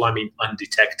successful, I mean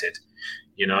undetected.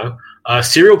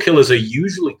 Serial killers are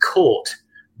usually caught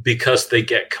because they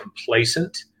get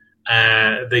complacent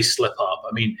and they slip up.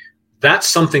 I mean, that's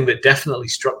something that definitely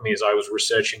struck me as I was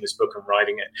researching this book and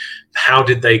writing it. How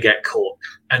did they get caught?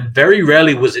 And very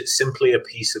rarely was it simply a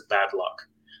piece of bad luck.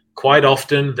 Quite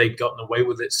often, they'd gotten away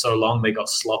with it so long, they got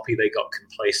sloppy, they got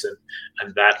complacent,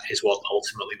 and that is what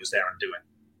ultimately was there undoing.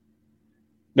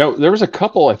 No, there was a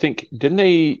couple, I think, didn't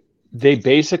they? They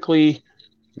basically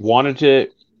wanted to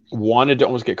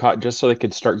almost get caught just so they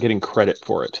could start getting credit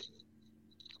for it.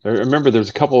 I remember there's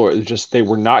a couple where it was just they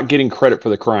were not getting credit for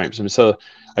the crimes. And so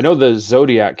I know the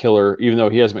Zodiac killer, even though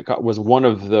he hasn't been caught, was one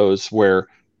of those where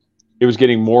it was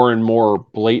getting more and more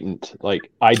blatant.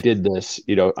 Like, I did this,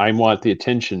 I want the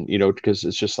attention, because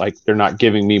it's just like they're not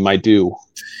giving me my due.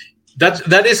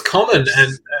 That is common.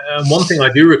 And one thing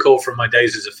I do recall from my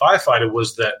days as a firefighter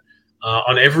was that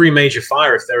on every major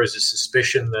fire, if there is a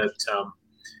suspicion that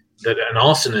an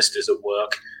arsonist is at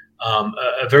work,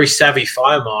 a very savvy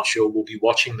fire marshal will be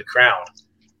watching the crowd,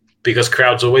 because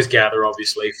crowds always gather.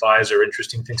 Obviously, fires are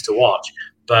interesting things to watch,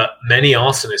 but many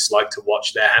arsonists like to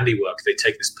watch their handiwork. They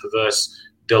take this perverse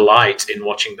delight in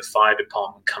watching the fire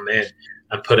department come in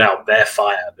and put out their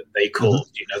fire that they called.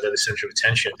 They're the center of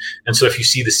attention. And so if you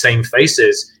see the same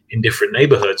faces in different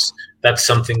neighborhoods, that's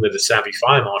something that a savvy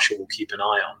fire marshal will keep an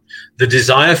eye on. The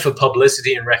desire for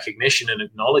publicity and recognition and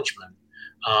acknowledgement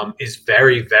is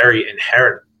very, very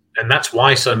inherent. And that's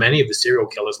why so many of the serial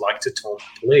killers like to taunt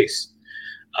the police.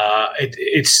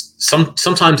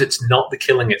 Sometimes it's not the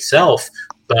killing itself,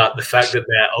 but the fact that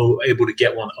they're able to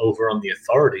get one over on the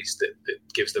authorities that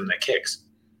gives them their kicks.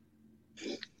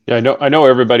 Yeah, I know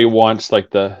everybody wants like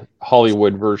the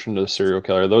Hollywood version of the serial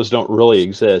killer. Those don't really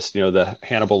exist. The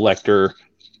Hannibal Lecter.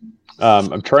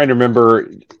 I'm trying to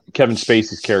remember Kevin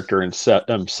Spacey's character in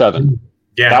Seven.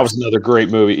 Yeah, that was another great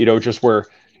movie. Just where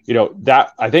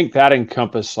that I think that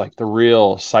encompassed like the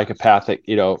real psychopathic,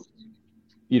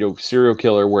 serial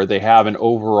killer, where they have an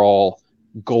overall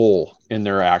goal in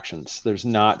their actions. There's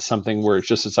not something where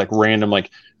it's like random, like,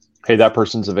 hey, that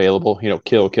person's available,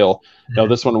 kill. Mm-hmm. No,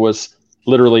 this one was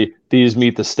literally these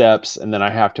meet the steps, and then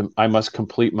I must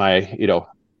complete my,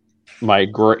 my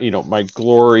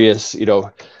glorious,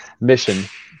 mission.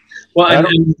 Well,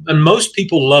 and most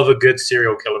people love a good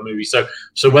serial killer movie. So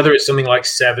whether it's something like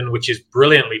Seven, which is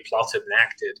brilliantly plotted and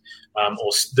acted,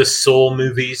 or the Saw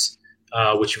movies,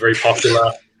 which are very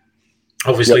popular.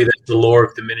 Obviously, there's the law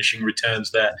of diminishing returns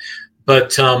there.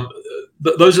 But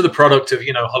those are the product of,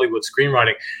 Hollywood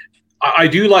screenwriting. I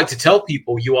do like to tell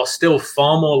people you are still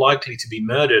far more likely to be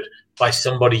murdered by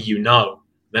somebody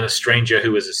than a stranger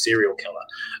who is a serial killer.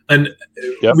 And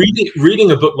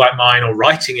reading a book like mine, or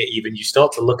writing it even, you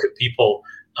start to look at people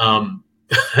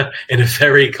in a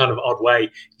very kind of odd way.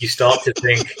 You start to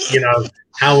think,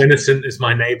 how innocent is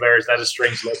my neighbor? Is that a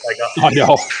strange look I got? I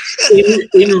know.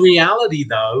 In reality,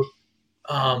 though,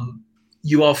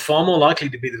 you are far more likely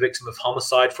to be the victim of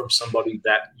homicide from somebody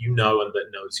that you know and that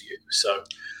knows you. So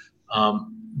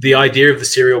the idea of the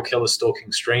serial killer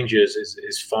stalking strangers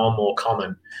is far more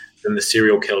common than the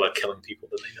serial killer killing people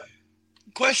that they know.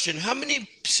 Question: how many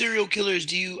serial killers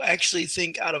do you actually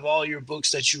think, out of all your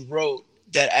books that you wrote,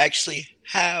 that actually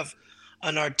have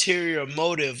an ulterior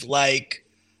motive, like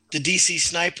the DC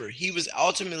sniper? He was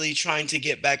ultimately trying to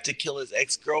get back to kill his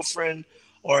ex-girlfriend,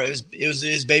 or it was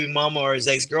his baby mama or his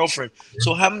ex-girlfriend. Mm-hmm.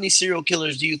 So how many serial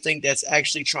killers do you think that's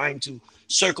actually trying to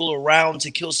circle around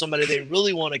to kill somebody they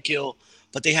really want to kill,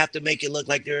 but they have to make it look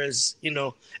like there is,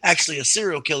 actually a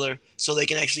serial killer, so they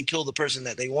can actually kill the person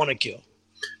that they want to kill?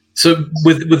 So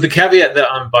with the caveat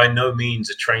that I'm by no means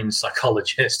a trained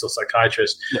psychologist or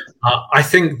psychiatrist, I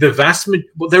think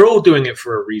they're all doing it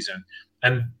for a reason,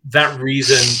 and that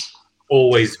reason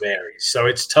always varies. So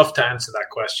it's tough to answer that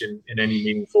question in any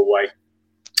meaningful way.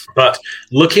 But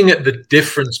looking at the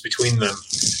difference between them,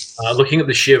 looking at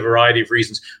the sheer variety of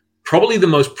reasons, probably the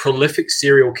most prolific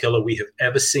serial killer we have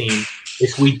ever seen,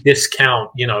 if we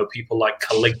discount, people like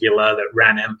Caligula that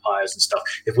ran empires and stuff.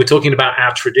 If we're talking about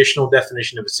our traditional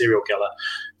definition of a serial killer,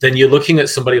 then you're looking at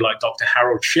somebody like Dr.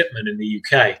 Harold Shipman in the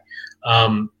UK.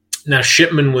 Now,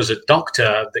 Shipman was a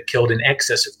doctor that killed in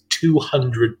excess of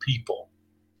 200 people.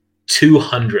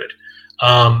 200.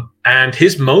 And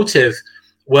his motive,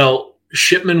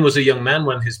 Shipman was a young man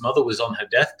when his mother was on her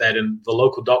deathbed, and the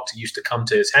local doctor used to come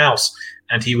to his house,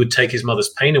 and he would take his mother's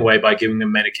pain away by giving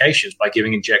them medications, by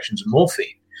giving injections of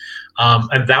morphine.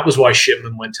 And that was why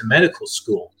Shipman went to medical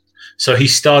school. So he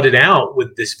started out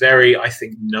with this very, I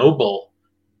think, noble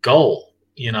goal,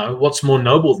 You know, what's more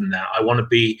noble than that? I want to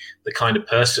be the kind of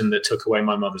person that took away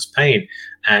my mother's pain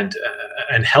and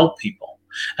help people.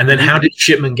 And then how did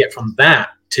Shipman get from that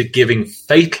to giving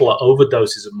fatal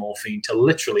overdoses of morphine to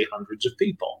literally hundreds of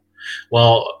people?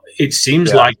 Well, it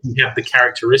seems like he had the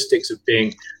characteristics of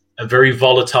being a very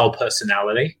volatile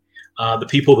personality. The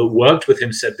people that worked with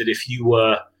him said that if you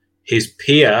were his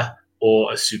peer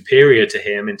or a superior to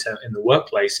him in the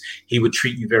workplace, he would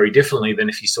treat you very differently than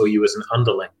if he saw you as an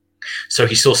underling. So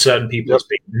he saw certain people as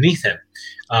being beneath him.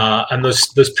 And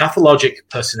those pathologic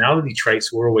personality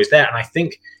traits were always there. And I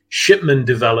think Shipman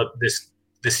developed this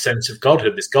sense of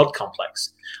godhood, this God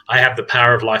complex. I have the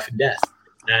power of life and death.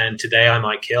 And today I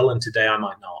might kill and today I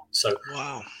might not. So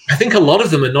I think a lot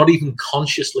of them are not even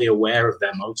consciously aware of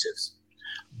their motives.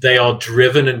 They are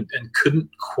driven and couldn't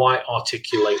quite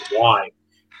articulate why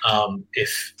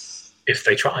if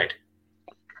they tried.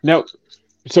 Now,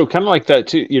 so kind of like that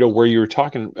too, you know, where you were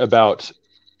talking about,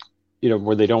 you know,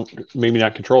 where they don't maybe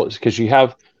not control it, because you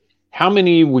have, how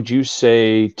many would you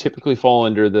say typically fall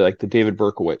under the David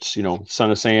Berkowitz, you know, Son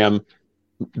of Sam,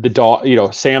 the dog, you know,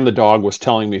 Sam the dog was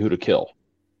telling me who to kill.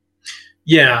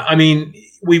 Yeah, I mean,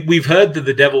 we've heard that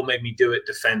the devil made me do it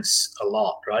defense a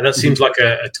lot, right? That seems like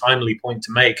a timely point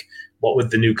to make, what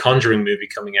with the new Conjuring movie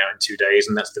coming out in 2 days,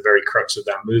 and that's the very crux of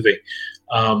that movie.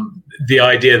 The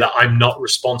idea that I'm not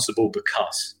responsible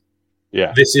because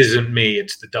this isn't me,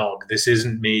 it's the dog. This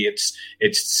isn't me, it's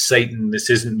Satan.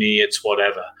 This isn't me, it's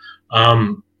whatever.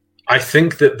 I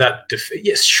think that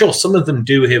yes, sure, some of them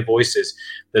do hear voices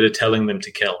that are telling them to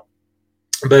kill.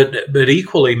 But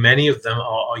equally, many of them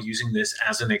are using this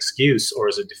as an excuse or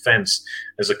as a defense,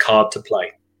 as a card to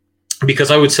play. Because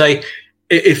I would say,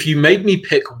 if you made me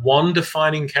pick one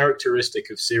defining characteristic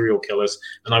of serial killers,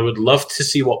 and I would love to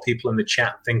see what people in the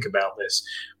chat think about this,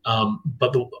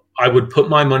 but I would put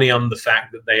my money on the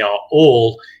fact that they are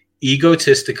all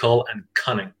egotistical and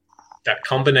cunning. That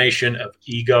combination of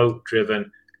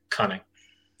ego-driven cunning.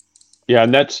 Yeah,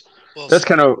 and that's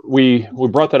kind of, we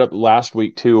brought that up last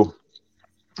week too.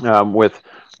 With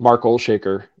Mark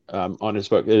Olshaker on his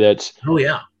book.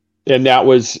 And that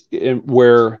was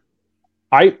where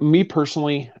me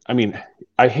personally, I mean,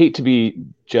 I hate to be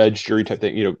judge, jury type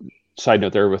thing, you know, side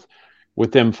note there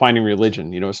with them finding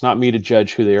religion. You know, it's not me to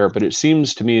judge who they are, but it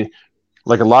seems to me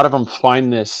like a lot of them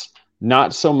find this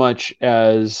not so much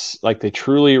as like they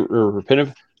truly are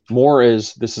repentant, more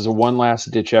as this is a one last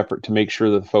ditch effort to make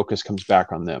sure that the focus comes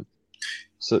back on them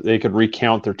so they could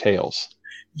recount their tales.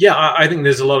 Yeah, I think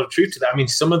there's a lot of truth to that. I mean,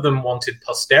 some of them wanted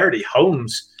posterity.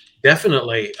 Holmes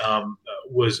definitely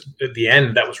was, at the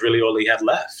end, that was really all he had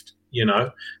left. You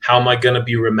know, how am I going to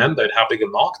be remembered? How big a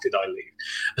mark did I leave?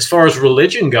 As far as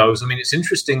religion goes, I mean, it's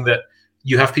interesting that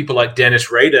you have people like Dennis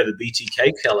Rader, the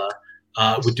BTK killer,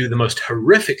 would do the most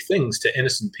horrific things to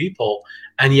innocent people,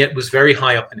 and yet was very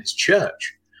high up in his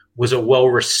church, was a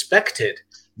well-respected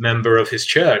member of his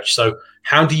church. So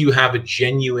how do you have a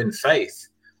genuine faith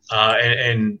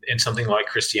in something like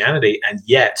Christianity, and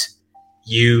yet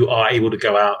you are able to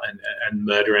go out and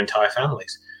murder entire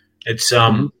families? It's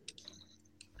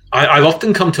I've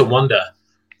often come to wonder,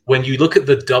 when you look at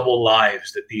the double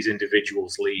lives that these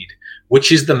individuals lead,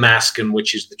 which is the mask and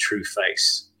which is the true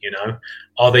face? You know,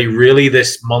 are they really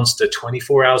this monster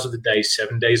 24 hours of the day,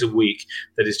 7 days a week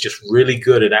that is just really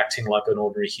good at acting like an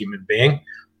ordinary human being?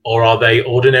 Or are they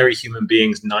ordinary human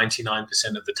beings 99%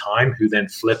 of the time who then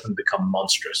flip and become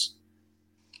monstrous?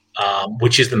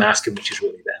 Which is the mask and which is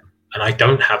really them? And I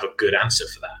don't have a good answer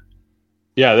for that.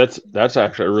 Yeah, that's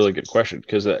actually a really good question,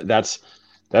 because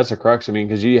that's a crux. I mean,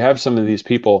 because you have some of these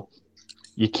people,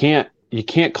 you can't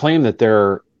claim that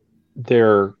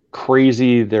they're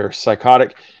crazy, they're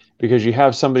psychotic, because you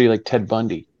have somebody like Ted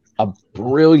Bundy, a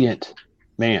brilliant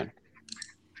man.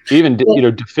 Even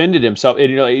defended himself,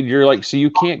 and you're like, so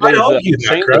you can't go.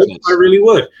 I really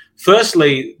would.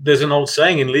 Firstly, there's an old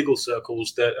saying in legal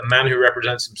circles that a man who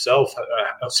represents himself,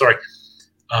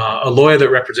 a lawyer that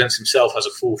represents himself has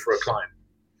a fool for a client.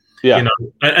 Yeah, you know,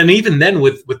 and even then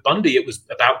with Bundy, it was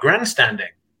about grandstanding.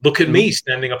 Look at me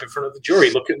standing up in front of the jury.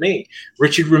 Look at me.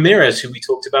 Richard Ramirez, who we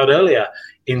talked about earlier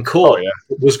in court,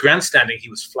 was grandstanding. He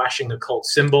was flashing occult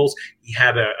symbols. He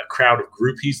had a crowd of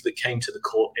groupies that came to the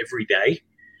court every day.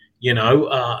 You know,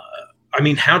 I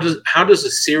mean, how does a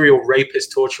serial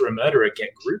rapist, torturer, murderer get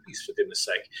groupies, for goodness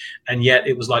sake? And yet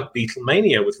it was like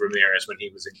Beatlemania with Ramirez when he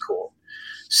was in court.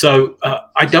 So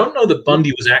I don't know that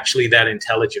Bundy was actually that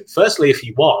intelligent. Firstly, if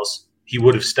he was, he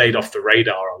would have stayed off the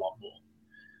radar a lot more.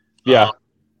 Yeah.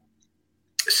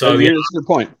 That's a good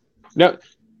point. Now,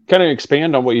 kind of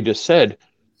expand on what you just said.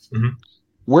 Mm-hmm.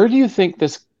 Where do you think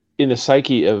this in the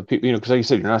psyche of people, because like you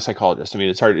said, you're not a psychologist. I mean,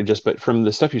 it's hard to just, but from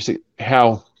the stuff you see,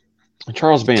 how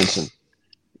Charles Manson,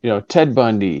 Ted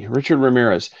Bundy, Richard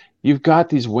Ramirez, you've got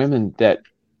these women that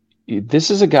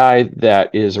this is a guy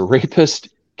that is a rapist,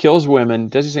 kills women,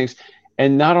 does these things.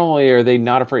 And not only are they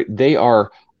not afraid, they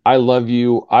are, I love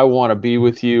you. I want to be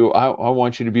with you. I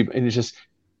want you to be, and it's just,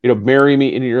 marry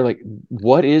me. And you're like,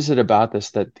 what is it about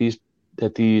this that these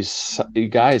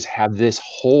guys have this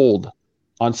hold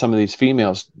on some of these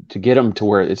females to get them to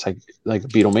where it's like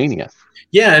Beatlemania?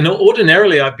 Yeah, and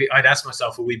ordinarily I'd ask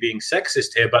myself, are we being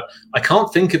sexist here? But I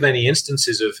can't think of any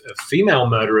instances of female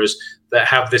murderers that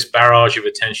have this barrage of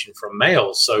attention from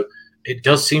males. So it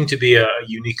does seem to be a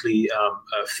uniquely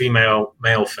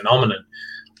female-male phenomenon.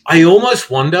 I almost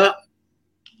wonder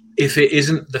if it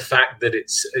isn't the fact that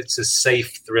it's a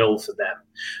safe thrill for them,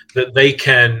 that they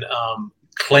can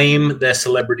claim their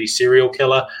celebrity serial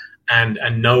killer and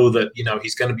know that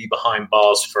he's going to be behind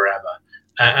bars forever.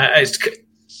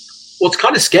 What's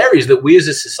kind of scary is that we as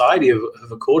a society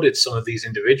have accorded some of these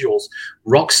individuals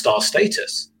rock star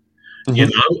status.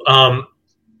 Mm-hmm.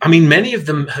 I mean, many of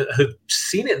them have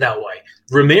seen it that way.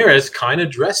 Ramirez kind of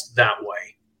dressed that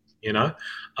way,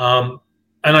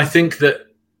 and I think that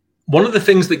one of the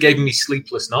things that gave me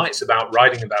sleepless nights about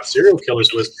writing about serial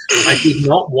killers was I did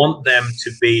not want them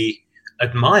to be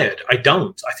admired. I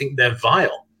don't. I think they're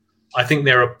vile. I think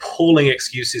they're appalling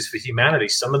excuses for humanity.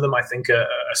 Some of them I think are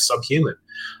subhuman.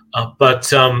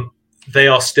 But they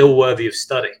are still worthy of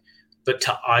study. But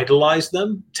to idolize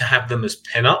them, to have them as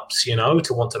pinups,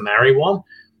 to want to marry one,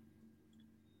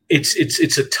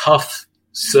 it's a tough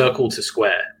circle to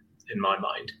square in my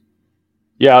mind.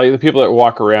 Yeah, the people that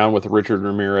walk around with a Richard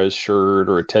Ramirez shirt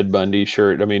or a Ted Bundy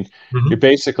shirt, I mean,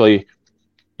 mm-hmm.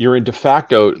 you're in de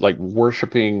facto like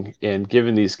worshiping and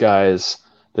giving these guys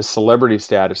the celebrity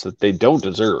status that they don't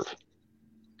deserve.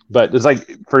 But it's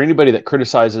like for anybody that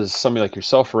criticizes somebody like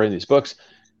yourself for writing these books,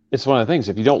 it's one of the things.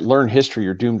 If you don't learn history,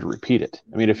 you're doomed to repeat it.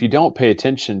 I mean, if you don't pay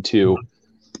attention to,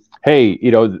 hey,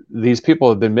 these people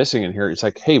have been missing in here. It's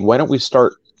like, hey, why don't we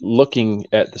start looking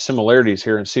at the similarities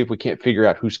here and see if we can't figure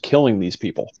out who's killing these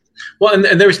people? Well,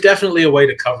 and there's definitely a way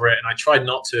to cover it. And I tried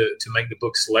not to make the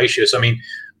book salacious. I mean,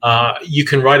 you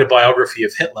can write a biography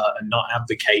of Hitler and not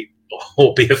advocate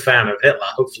or be a fan of Hitler.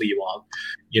 Hopefully you aren't,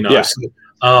 Yeah.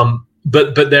 So,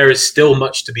 but there is still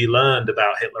much to be learned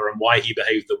about Hitler and why he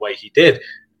behaved the way he did.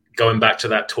 Going back to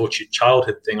that tortured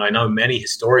childhood thing, I know many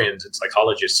historians and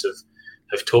psychologists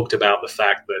have talked about the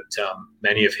fact that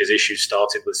many of his issues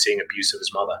started with seeing abuse of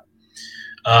his mother.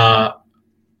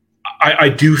 I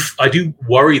do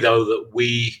worry though that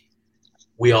we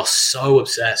are so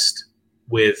obsessed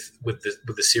with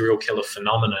the serial killer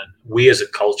phenomenon. We as a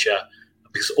culture,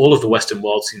 because all of the Western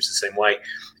world seems the same way.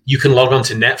 You can log on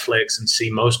to Netflix and see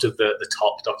most of the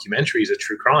top documentaries are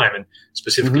true crime and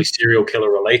specifically mm-hmm. serial killer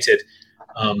related.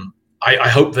 I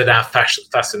hope that our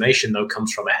fascination, though,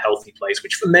 comes from a healthy place,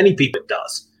 which for many people it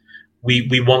does.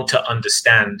 We want to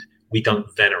understand. We don't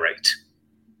venerate.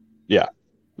 Yeah.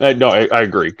 No, I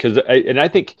agree. I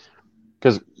think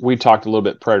we talked a little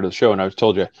bit prior to the show, and I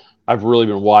told you I've really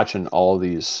been watching all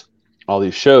these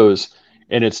shows.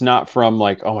 And it's not from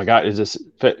like, oh my God, is this?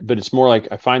 But it's more like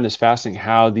I find this fascinating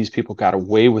how these people got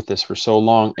away with this for so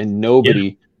long and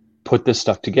nobody put this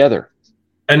stuff together.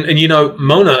 And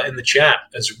Mona in the chat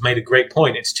has made a great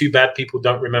point. It's too bad people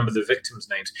don't remember the victims'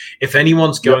 names. If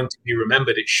anyone's going to be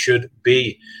remembered, it should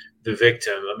be the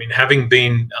victim. I mean, having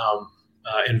been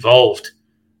involved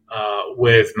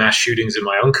with mass shootings in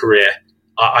my own career,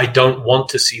 I don't want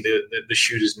to see the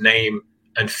shooter's name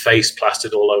and face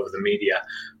plastered all over the media.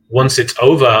 Once it's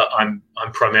over, I'm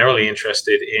primarily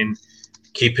interested in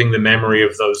keeping the memory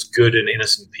of those good and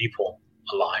innocent people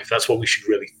alive. That's what we should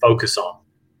really focus on.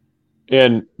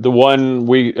 And the one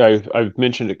I've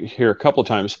mentioned it here a couple of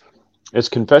times is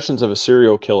Confessions of a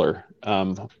Serial Killer.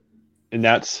 And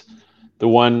that's the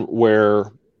one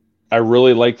where I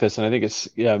really like this. And I think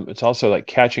it's also like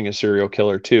Catching a Serial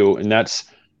Killer too. And that's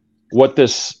what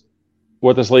this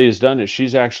lady has done is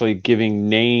she's actually giving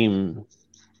names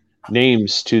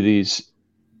to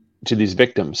these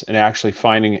victims and actually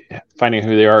finding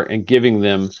who they are and giving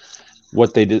them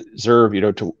what they deserve,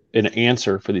 to an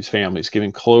answer for these families,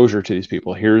 giving closure to these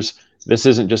people. This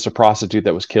isn't just a prostitute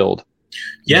that was killed.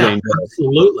 Yeah,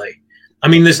 absolutely. I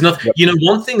mean, there's nothing,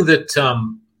 one thing that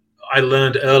I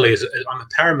learned early is I'm a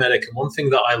paramedic. And one thing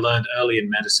that I learned early in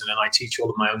medicine, and I teach all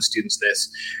of my own students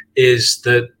this, is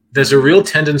that there's a real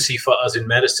tendency for us in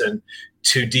medicine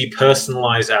to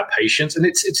depersonalize our patients, and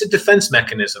it's a defense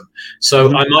mechanism.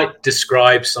 So I might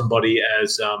describe somebody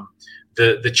as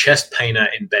the chest painer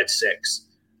in bed 6.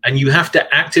 And you have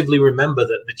to actively remember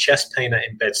that the chest painter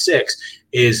in bed 6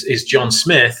 is John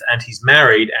Smith, and he's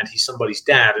married, and he's somebody's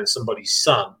dad and somebody's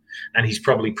son, and he's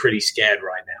probably pretty scared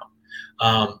right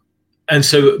now. And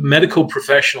so medical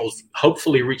professionals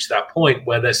hopefully reach that point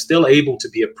where they're still able to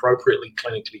be appropriately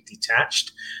clinically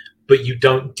detached, but you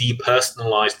don't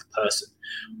depersonalize the person.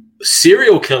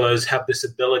 Serial killers have this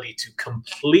ability to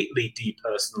completely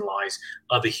depersonalize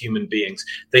other human beings.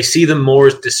 They see them more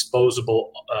as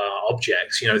disposable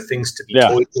objects, things to be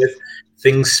toyed with,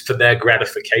 things for their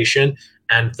gratification,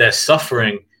 and their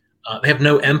suffering. They have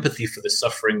no empathy for the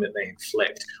suffering that they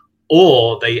inflict,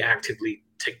 or they actively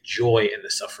take joy in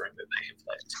the suffering that they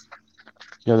inflict.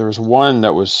 Yeah, there was one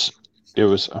that was.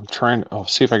 I'll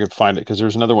see if I could find it, because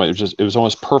there's another one. It was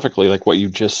almost perfectly like what you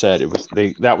just said.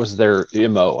 That was their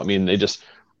MO. I mean,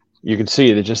 you could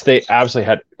see they absolutely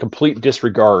had complete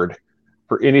disregard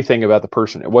for anything about the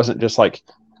person. It wasn't just like,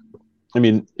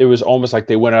 it was almost like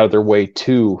they went out of their way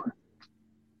to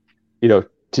do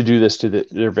this to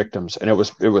their victims. And it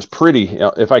was pretty,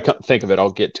 if I can't think of it,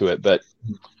 I'll get to it. But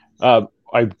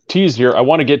I teased here, I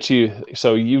want to get to you.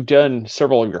 So you've done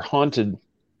several of your haunted,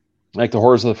 like the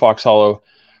Horrors of the Fox Hollow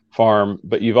Farm,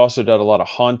 but you've also done a lot of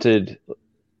haunted,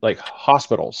 like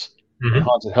hospitals and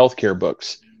haunted healthcare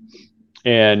books.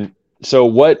 And so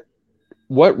what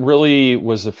really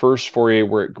was the first foray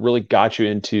where it really got you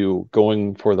into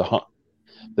going for the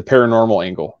paranormal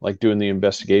angle, like doing the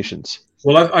investigations?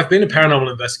 Well, I've been a paranormal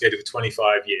investigator for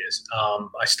 25 years.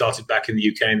 I started back in the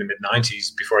UK in the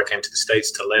mid-90s before I came to the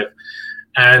States to live.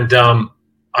 And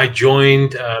I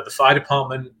joined the fire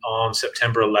department on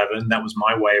September 11. That was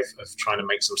my way of trying to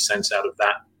make some sense out of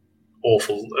that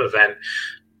awful event.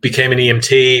 Became an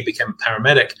EMT, became a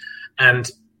paramedic.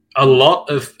 And a lot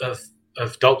of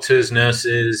doctors,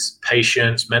 nurses,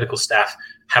 patients, medical staff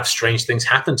have strange things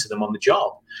happen to them on the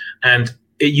job. And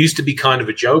it used to be kind of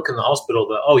a joke in the hospital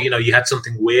that, you had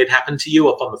something weird happen to you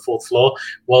up on the 4th floor.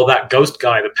 Well, that ghost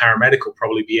guy, the paramedic, will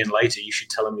probably be in later. You should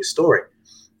tell him your story.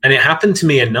 And it happened to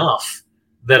me enough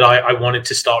that I wanted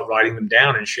to start writing them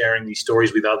down and sharing these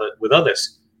stories with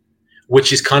others,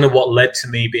 which is kind of what led to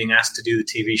me being asked to do the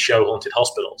TV show Haunted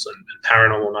Hospitals and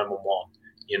Paranormal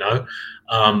 911.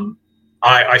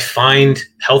 I find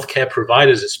healthcare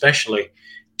providers especially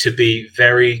to be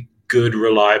very good,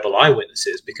 reliable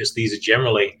eyewitnesses, because these are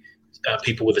generally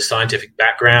people with a scientific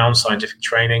background, scientific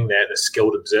training. They're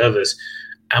skilled observers.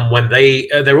 And when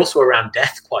they're also around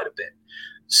death quite a bit.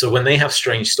 So when they have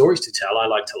strange stories to tell, I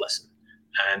like to listen.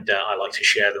 And I like to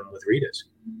share them with readers.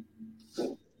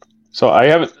 So I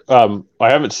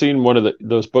haven't seen one of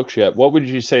those books yet. What would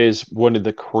you say is one of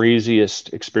the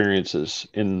craziest experiences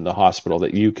in the hospital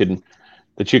that you could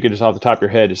just off the top of your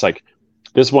head? It's like,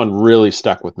 this one really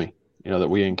stuck with me, that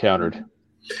we encountered.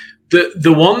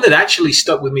 The one that actually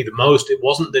stuck with me the most, it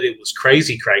wasn't that it was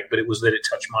crazy, Craig, but it was that it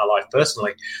touched my life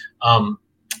personally.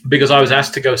 Because I was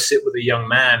asked to go sit with a young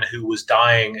man who was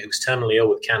dying, who was terminally ill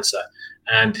with cancer.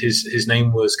 And his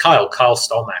name was Kyle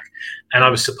Stolmack. And I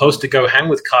was supposed to go hang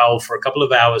with Kyle for a couple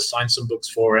of hours, sign some books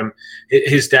for him.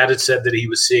 His dad had said that he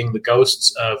was seeing the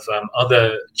ghosts of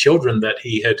other children that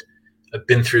he had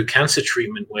been through cancer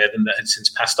treatment with and that had since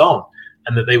passed on.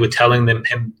 And that they were telling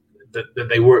him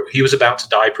that he was about to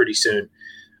die pretty soon.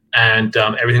 And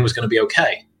everything was going to be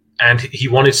okay. And he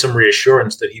wanted some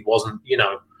reassurance that he wasn't,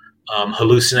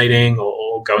 hallucinating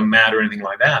or going mad or anything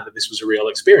like that this was a real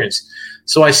experience.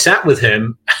 So I sat with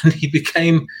him, and he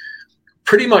became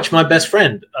pretty much my best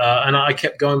friend. And I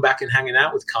kept going back and hanging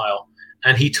out with Kyle.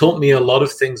 And he taught me a lot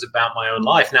of things about my own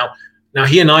life. Now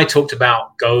he and I talked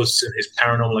about ghosts and his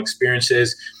paranormal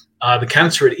experiences. The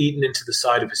cancer had eaten into the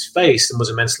side of his face and was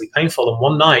immensely painful. And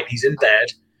one night he's in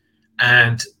bed,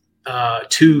 and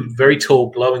 2 very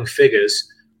tall glowing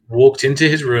figures walked into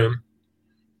his room,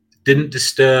 didn't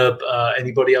disturb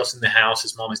anybody else in the house,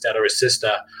 his mom, his dad, or his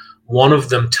sister. One of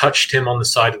them touched him on the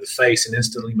side of the face and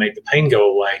instantly made the pain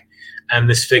go away. And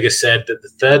this figure said that the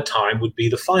 3rd time would be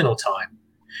the final time.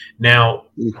 Now,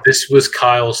 this was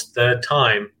Kyle's 3rd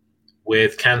time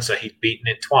with cancer. He'd beaten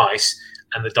it twice,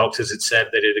 and the doctors had said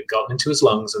that it had gotten into his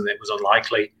lungs and it was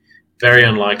unlikely, very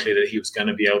unlikely, that he was going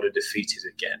to be able to defeat it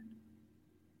again.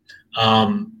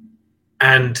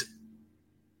 And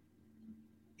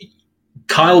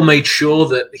Kyle made sure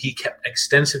that he kept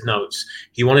extensive notes.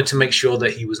 He wanted to make sure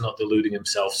that he was not deluding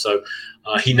himself. So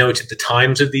he noted the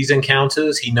times of these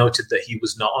encounters. He noted that he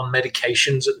was not on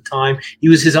medications at the time. He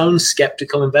was his own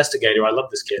skeptical investigator. I love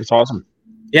this kid. It's awesome.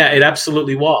 Yeah, it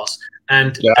absolutely was.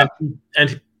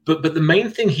 But the main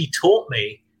thing he taught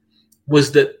me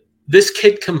was that this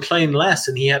kid complained less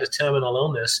and he had a terminal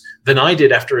illness than I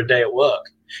did after a day at work.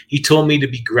 He taught me to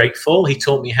be grateful. He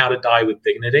taught me how to die with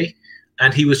dignity.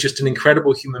 And he was just an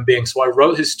incredible human being. So I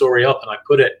wrote his story up and I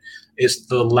put it, it's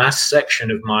the last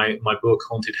section of my book,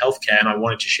 Haunted Healthcare, and I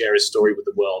wanted to share his story with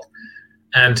the world.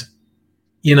 And,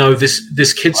 you know,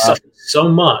 this kid suffered so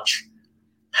much,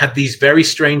 had these very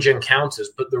strange encounters,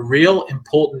 but the real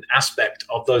important aspect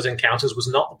of those encounters was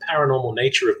not the paranormal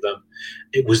nature of them.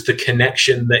 It was the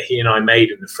connection that he and I made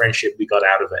and the friendship we got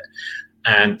out of it.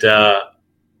 And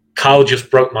Kyle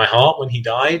just broke my heart when he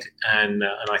died, and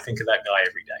I think of that guy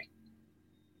every day.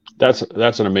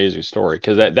 That's an amazing story,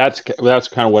 because that's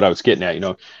kind of what I was getting at. You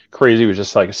know, crazy was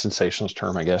just like a sensationalist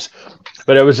term, I guess,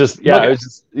 but it was just that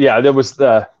was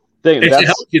the thing.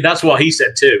 That's what he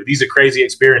said too. These are crazy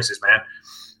experiences, man.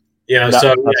 You know,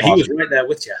 he was right there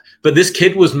with you. But this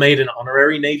kid was made an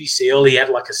honorary Navy SEAL. He had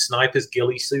like a sniper's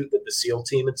ghillie suit that the SEAL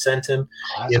team had sent him.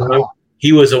 You know, cool.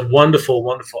 He was a wonderful,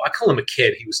 I call him a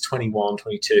kid. He was 21,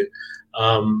 22.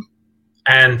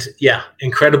 And yeah,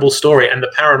 incredible story. And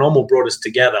the paranormal brought us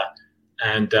together.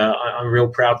 And I'm real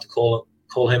proud to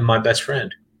call him my best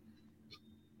friend.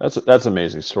 That's an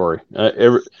amazing story.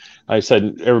 I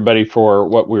said everybody for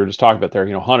what we were just talking about there,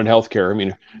 you know, haunted healthcare. I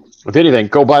mean, if anything,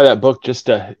 go buy that book just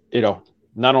to, you know,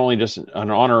 not only just in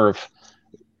honor of,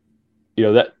 you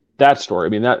know, that story. I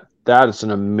mean, that is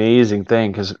an amazing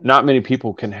thing, because not many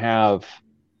people can have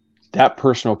that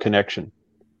personal connection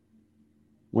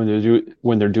when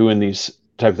they're doing these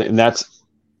type of things. And that's,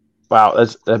 wow,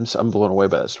 I'm blown away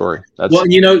by that story. Well,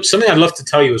 you know, something I'd love to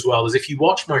tell you as well is if you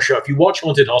watch my show, if you watch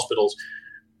Haunted Hospitals,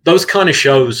 those kind of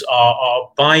shows are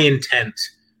by intent.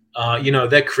 You know,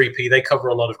 they're creepy. They cover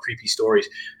a lot of creepy stories.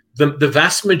 The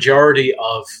vast majority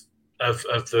of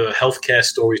the healthcare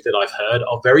stories that I've heard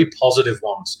are very positive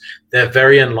ones. They're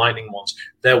very enlightening ones.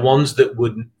 They're ones that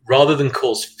would, rather than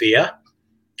cause fear,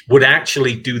 would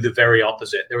actually do the very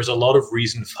opposite. There is a lot of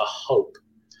reason for hope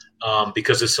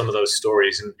because of some of those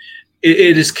stories. And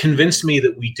it has convinced me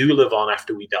that we do live on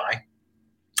after we die,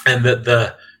 and that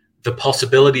the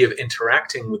possibility of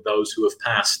interacting with those who have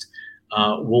passed,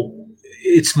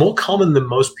 it's more common than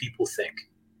most people think,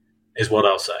 is what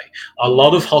I'll say. A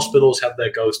lot of hospitals have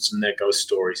their ghosts and their ghost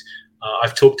stories.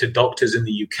 I've talked to doctors in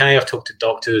the UK. I've talked to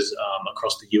doctors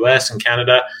across the US and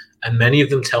Canada, and many of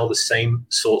them tell the same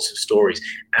sorts of stories,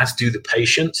 as do the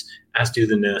patients, as do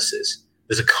the nurses.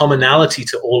 There's a commonality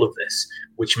to all of this,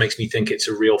 which makes me think it's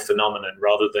a real phenomenon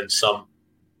rather than some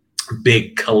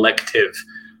big collective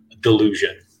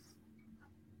delusion.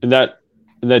 And that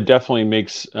definitely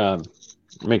makes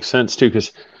sense too,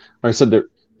 because like I said, there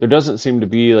doesn't seem to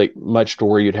be like much to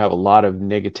where you'd have a lot of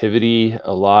negativity,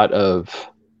 a lot of,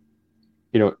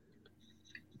 you know,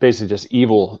 basically just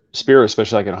evil spirit,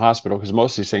 especially like in a hospital, because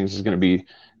most of these things is going to be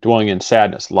dwelling in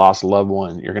sadness, loss of a loved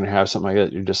one. You're going to have something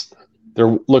like that.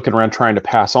 They're looking around trying to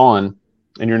pass on,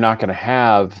 and you're not going to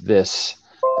have this.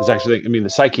 There's actually, I mean, the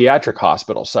psychiatric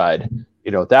hospital side,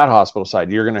 you know, that hospital side,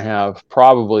 you're going to have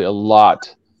probably a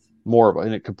lot more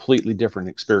of a completely different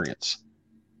experience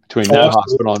between that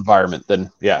hospital environment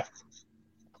than, yeah.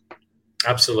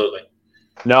 Absolutely.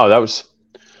 No,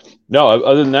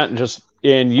 other than that,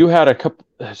 and you had a couple,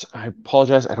 I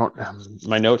apologize, I don't,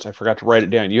 my notes, I forgot to write it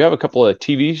down. You have a couple of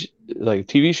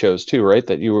TV shows too, right,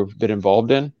 that you have been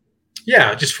involved in?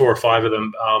 Yeah, just 4 or 5 of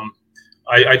them.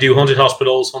 I do Haunted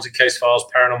Hospitals, Haunted Case Files,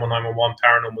 Paranormal 911,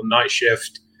 Paranormal Night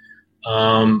Shift,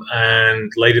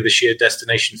 and later this year,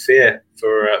 Destination Fear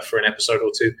for an episode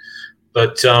or 2.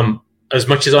 But as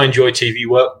much as I enjoy TV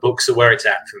work, books are where it's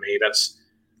at for me.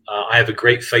 I have a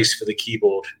great face for the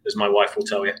keyboard, as my wife will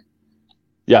tell you.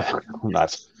 Yeah,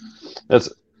 that's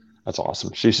awesome.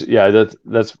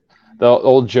 That's the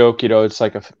old joke. You know, it's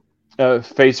like a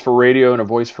face for radio and a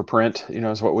voice for print. You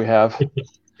know, is what we have.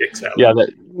 Exactly.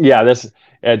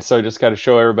 And so just got to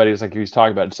show everybody. It's like he was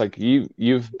talking about. It's like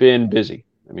you've been busy.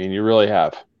 I mean, you really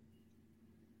have.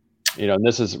 You know, and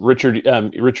this is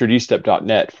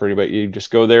richardestep.net for anybody. You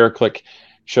just go there, click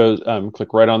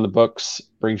right on the books,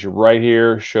 brings you right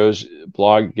here, shows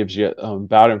blog, gives you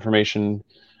about information,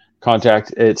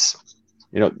 contact. It's,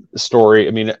 you know, the story.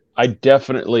 I mean,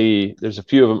 there's a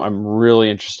few of them I'm really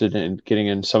interested in getting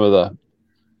in. Some of the,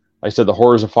 I said, the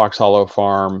Horrors of Fox Hollow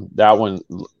Farm. That one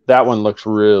looks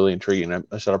really intriguing.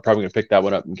 I said I'm probably gonna pick that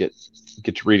one up and get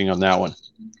you reading on that one.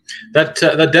 That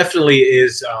definitely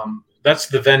is. That's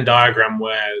the Venn diagram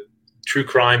where true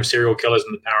crime, serial killers,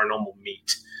 and the paranormal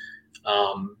meet,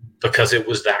 because it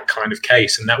was that kind of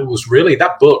case. And that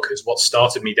book is what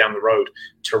started me down the road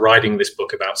to writing this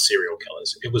book about serial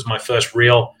killers. It was my first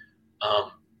real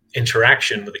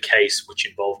interaction with a case which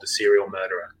involved a serial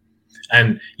murderer.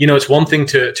 And, you know, it's one thing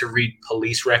to read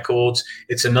police records.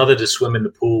 It's another to swim in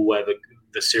the pool where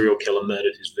the serial killer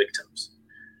murdered his victims.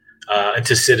 And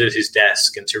to sit at his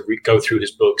desk and to go through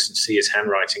his books and see his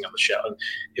handwriting on the shelf. And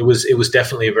it was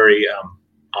definitely a very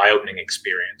eye-opening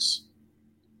experience.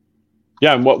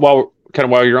 Yeah, and while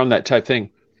you're on that type thing,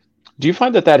 do you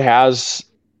find that has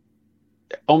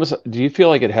almost? Do you feel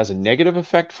like it has a negative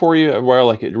effect for you, where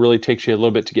like it really takes you a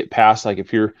little bit to get past? Like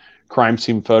if you're crime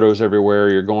scene photos everywhere,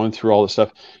 you're going through all this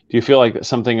stuff. Do you feel like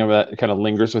something of that kind of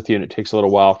lingers with you, and it takes a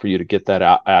little while for you to get that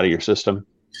out of your system?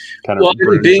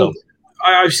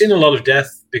 I've seen a lot of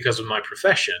death because of my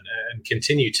profession, and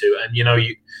continue to. And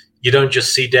you don't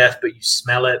just see death, but you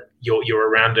smell it. You're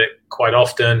around it quite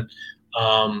often,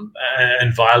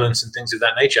 and violence and things of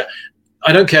that nature.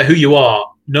 I don't care who you are.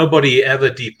 Nobody ever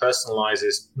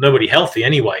depersonalizes. Nobody healthy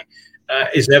anyway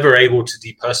is ever able to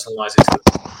depersonalize it to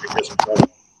the point where it doesn't bother you.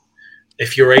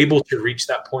 If you're able to reach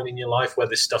that point in your life where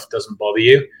this stuff doesn't bother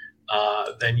you,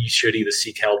 then you should either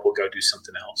seek help or go do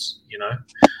something else.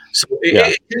 So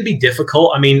it can be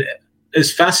difficult. I mean,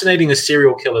 as fascinating as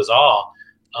serial killers are,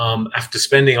 after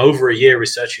spending over a year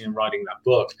researching and writing that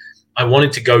book, I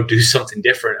wanted to go do something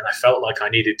different, and I felt like I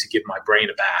needed to give my brain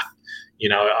a bath,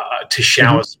 to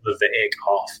shower some of the ick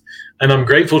off. And I'm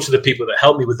grateful to the people that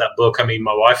helped me with that book. I mean,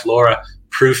 my wife, Laura,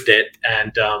 proofed it,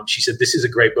 and she said, this is a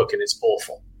great book, and it's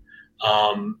awful.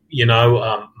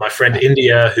 My friend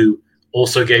India, who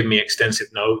also gave me extensive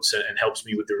notes and helps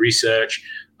me with the research.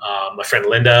 My friend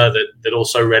Linda that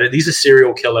also read it. These are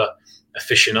serial killer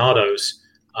aficionados,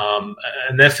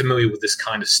 and they're familiar with this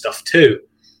kind of stuff too.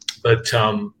 But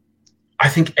I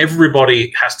think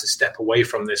everybody has to step away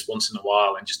from this once in a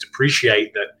while and just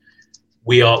appreciate that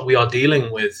we are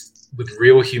dealing with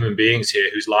real human beings here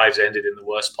whose lives ended in the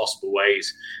worst possible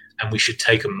ways, and we should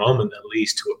take a moment at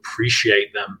least to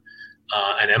appreciate them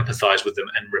and empathize with them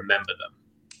and remember them.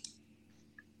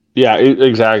 Yeah,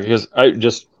 exactly.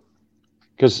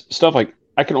 Because stuff like,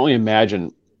 I can only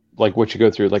imagine like what you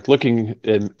go through, like looking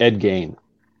at Ed Gein,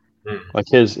 like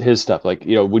his stuff, like,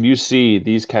 when you see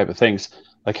these type of things,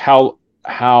 like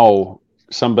how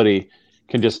somebody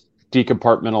can just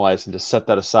decompartmentalize and just set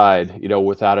that aside,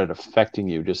 without it affecting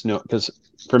you. Just know, because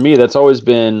for me, that's always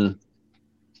been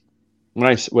when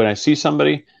I see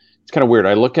somebody, it's kind of weird.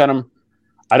 I look at them,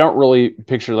 I don't really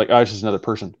picture like, oh, it's just another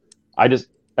person. I just,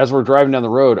 as we're driving down the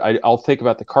road, I'll think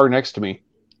about the car next to me.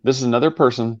 This is another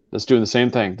person that's doing the same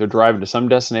thing. They're driving to some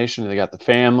destination. They got the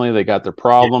family. They got their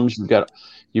problems.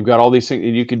 You've got all these things,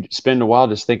 and you could spend a while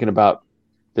just thinking about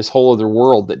this whole other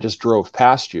world that just drove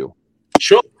past you.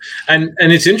 Sure, and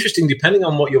it's interesting. Depending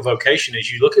on what your vocation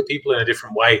is, you look at people in a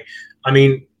different way. I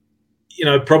mean,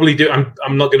 probably do.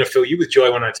 I'm not going to fill you with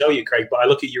joy when I tell you, Craig, but I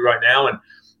look at you right now, and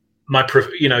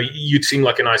you'd seem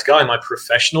like a nice guy. My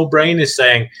professional brain is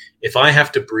saying, if I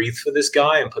have to breathe for this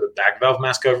guy and put a bag valve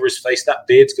mask over his face, that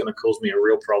beard's going to cause me a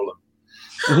real problem.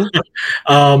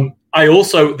 Mm-hmm. I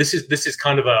also, this is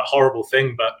kind of a horrible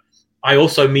thing, but I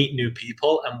also meet new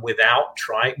people, and without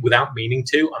meaning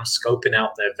to, I'm scoping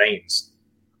out their veins.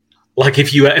 Like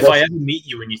if I ever meet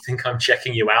you and you think I'm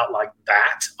checking you out like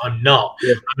that, I'm not.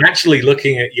 Yeah. I'm actually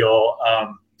looking at your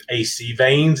AC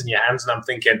veins and your hands, and I'm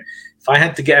thinking, if I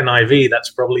had to get an IV, that's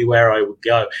probably where I would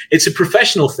go. It's a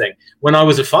professional thing. When I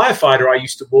was a firefighter, I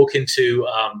used to walk into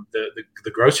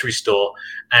the grocery store,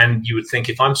 and you would think,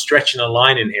 if I'm stretching a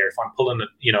line in here, if I'm pulling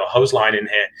a hose line in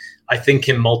here, I think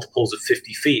in multiples of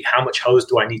 50 feet. How much hose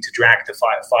do I need to drag to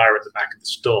fight a fire at the back of the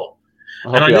store?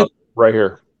 Right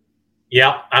here.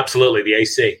 Yeah, absolutely. The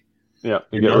AC. Yeah,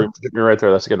 you're right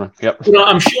there. That's a good one. Yep.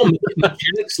 I'm sure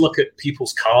mechanics look at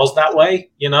people's cars that way.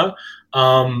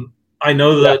 I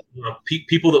know that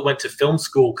people that went to film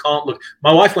school can't look.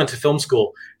 My wife went to film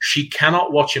school. She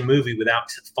cannot watch a movie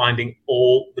without finding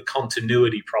all the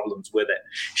continuity problems with it.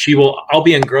 I'll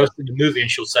be engrossed in the movie, and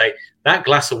she'll say, that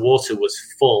glass of water was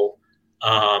full,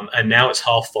 and now it's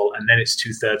half full, and then it's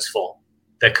 2/3 full.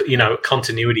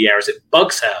 Continuity errors. It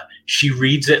bugs her. She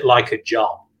reads it like a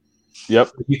job.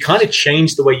 Yep. You kind of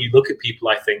change the way you look at people,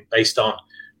 I think, based on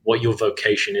what your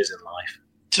vocation is in life.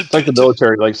 It's like the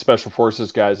military, like special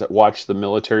forces guys that watch the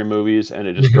military movies, and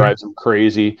it just drives them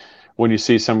crazy when you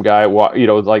see some guy,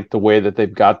 like the way that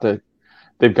they've got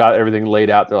everything laid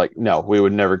out. They're like, no, we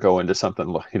would never go into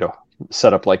something,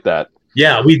 set up like that.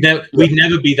 Yeah, we'd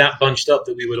never be that bunched up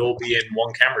that we would all be in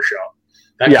one camera shot.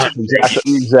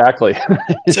 Exactly.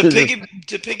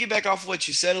 To piggyback off what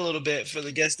you said a little bit, for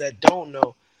the guests that don't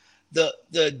know, the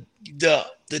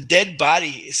dead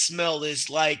body smell is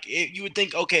like you would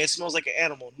think, okay, it smells like an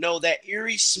animal. No, that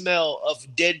eerie smell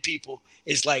of dead people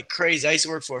is like crazy. I used to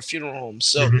work for a funeral home,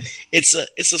 so it's a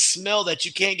smell that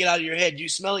you can't get out of your head. You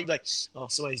smell it, you're like, oh,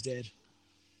 somebody's dead.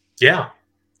 Yeah,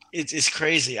 It's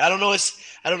crazy. I don't know.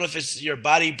 I don't know if it's your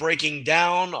body breaking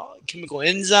down chemical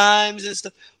enzymes and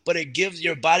stuff, but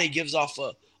your body gives off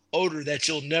a odor that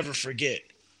you'll never forget.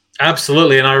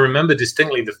 Absolutely. And I remember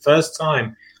distinctly the first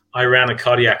time I ran a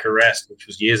cardiac arrest, which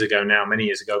was years ago now, many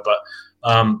years ago, but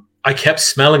I kept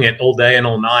smelling it all day and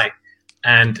all night.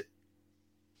 And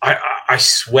I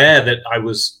swear that I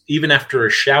was, even after a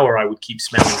shower, I would keep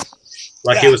smelling it.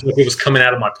 Like it was coming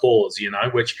out of my pores,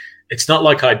 which it's not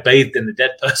like I bathed in the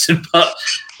dead person, but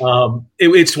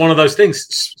it's one of those things.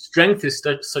 Strength is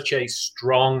such a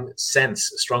strong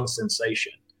sense, a strong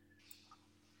sensation.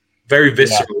 Very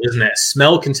visceral, isn't it?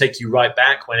 Smell can take you right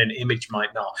back when an image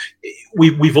might not.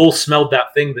 We've all smelled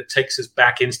that thing that takes us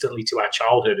back instantly to our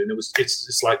childhood, and it's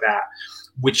just like that,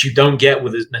 which you don't get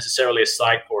with necessarily a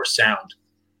sight or a sound.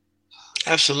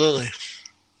 Absolutely.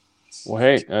 Well,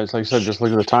 hey, it's like I said, just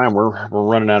look at the time. We're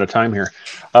running out of time here.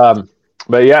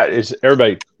 But yeah,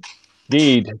 everybody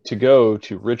need to go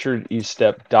to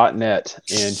richardestep.net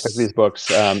and check these books.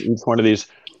 Each one of these,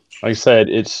 like I said,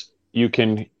 you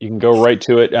can go right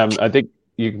to it. I think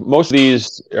most of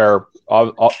these are,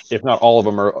 if not all of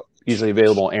them, are easily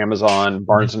available on Amazon,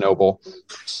 Barnes and Noble.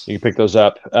 You can pick those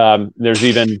up. There's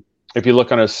even, if you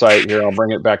look on his site here, I'll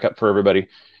bring it back up for everybody.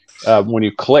 When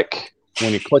you click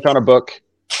on a book,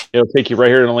 it'll take you right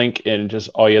here to the link, and just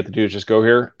all you have to do is just go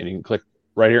here, and you can click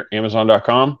right here,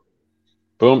 Amazon.com.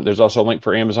 Boom. There's also a link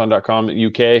for Amazon.com in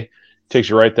UK. Takes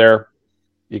you right there.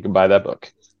 You can buy that book.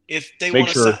 If they make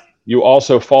sure you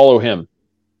also follow him.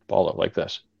 Follow like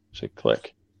this. So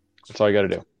click. That's all you got to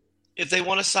do. If they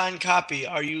want a signed copy,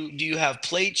 do you have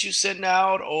plates you send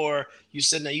out, or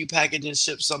you package and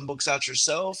ship some books out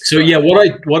yourself? So yeah,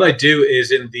 what I do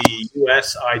is in the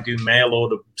US, I do mail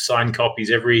order signed copies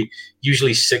every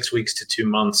usually 6 weeks to 2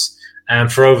 months,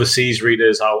 and for overseas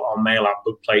readers, I'll mail out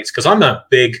book plates because I'm a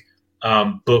big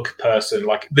book person.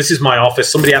 Like, this is my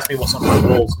office. Somebody asked me what's on my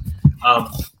walls.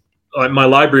 Like, my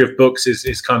library of books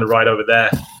is kind of right over there,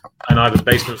 and I have a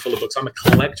basement full of books. I'm a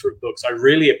collector of books. I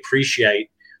really appreciate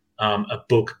a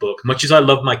book. Much as I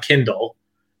love my Kindle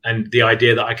and the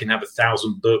idea that I can have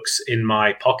 1,000 books in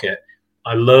my pocket,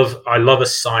 I love a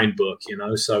signed book,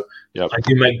 So I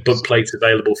do make book plates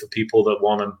available for people that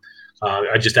want them.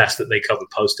 I just ask that they cover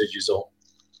postage is all.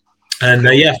 And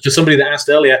for somebody that asked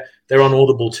earlier, they're on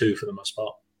Audible too for the most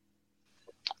part.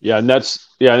 Yeah, and that's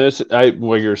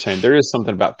what you're saying. There is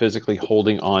something about physically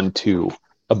holding on to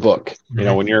a book.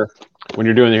 Mm-hmm. When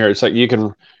you're doing it here, it's like you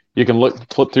can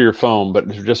flip through your phone, but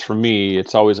just for me,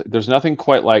 it's always, there's nothing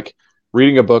quite like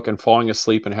reading a book and falling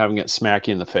asleep and having it smack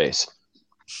you in the face.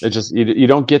 It just, you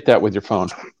don't get that with your phone.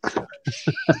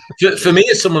 For me,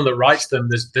 as someone that writes them,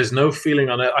 there's no feeling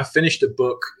on it. I finished a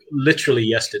book literally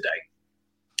yesterday.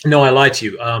 No, I lied to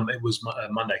you. It was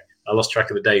Monday. I lost track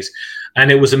of the days.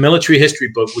 And it was a military history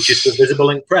book, which is for Visible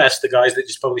Ink Press, the guys that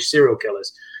just publish serial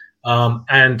killers.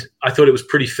 And I thought it was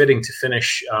pretty fitting to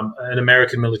finish an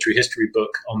American military history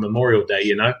book on Memorial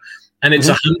Day, And it's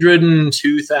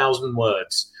 102,000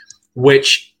 words,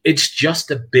 which it's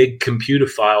just a big computer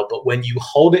file. But when you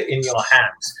hold it in your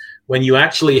hands, when you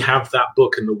actually have that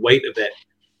book and the weight of it,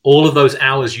 all of those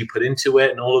hours you put into it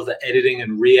and all of the editing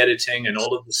and re-editing and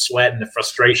all of the sweat and the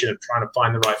frustration of trying to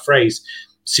find the right phrase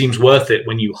seems worth it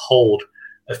when you hold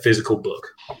a physical book.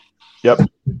 Yep.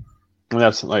 And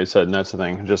that's, like I said, and that's the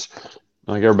thing. Just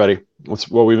like everybody, what's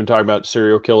what we've been talking about,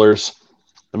 serial killers,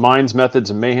 the minds, methods,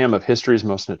 and mayhem of history's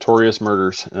most notorious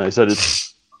murders. And I said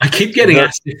I keep getting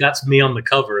asked if that's me on the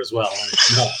cover as well.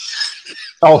 It's not.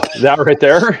 Oh, that right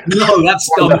there? No, that's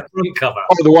on the front cover.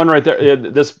 Oh, the one right there. Yeah,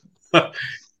 this.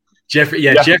 Jeffrey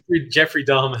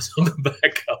Dahmer's on the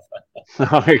back cover.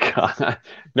 Oh my God!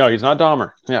 No, he's not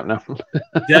Dahmer. Yeah, no,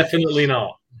 definitely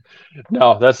not.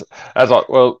 No, that's all.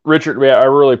 Well, Richard, I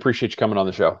really appreciate you coming on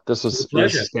the show. This is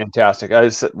fantastic.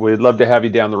 We'd love to have you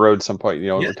down the road at some point.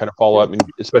 Kind of follow up, and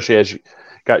especially as you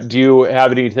got. Do you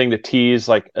have anything to tease?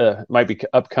 Like, might be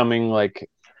upcoming, like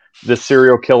the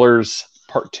serial killers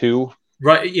part 2.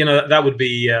 Right, that would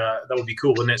be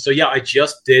cool, wouldn't it? So yeah, I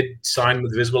just did sign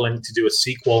with Visible Ink to do a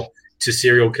sequel to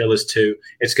Serial Killers 2.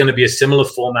 It's going to be a similar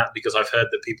format because I've heard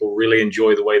that people really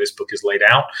enjoy the way this book is laid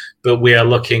out, but we are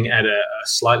looking at a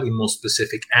slightly more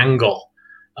specific angle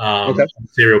on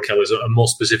serial killers, a more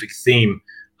specific theme,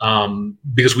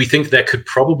 because we think there could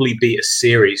probably be a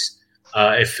series.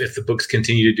 If the books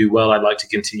continue to do well, I'd like to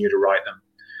continue to write them.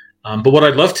 But what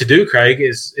I'd love to do, Craig,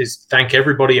 is thank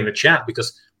everybody in the chat,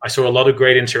 because I saw a lot of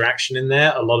great interaction in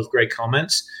there, a lot of great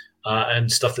comments,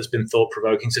 and stuff that's been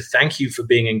thought-provoking. So thank you for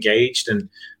being engaged and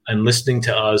listening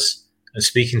to us and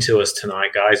speaking to us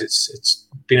tonight, guys. It's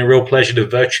been a real pleasure to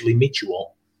virtually meet you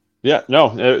all. Yeah,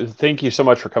 no, thank you so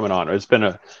much for coming on. It's been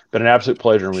an absolute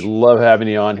pleasure, and we love having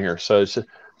you on here. So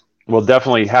we'll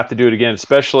definitely have to do it again,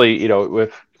 especially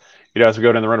with as we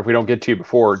go down the run. If we don't get to you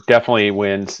before, definitely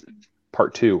when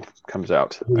part 2 comes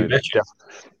out. We I betcha.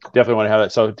 definitely want to have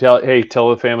that. So tell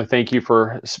the family thank you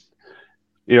for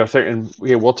and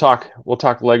we'll talk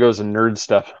Legos and nerd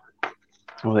stuff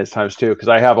one of these times too, because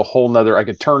I have a whole nother. I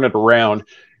could turn it around,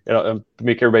 to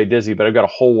make everybody dizzy, but I've got a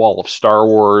whole wall of Star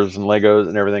Wars and Legos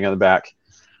and everything on the back.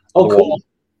 Oh, cool. Wall.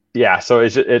 Yeah, so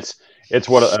it's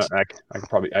what I could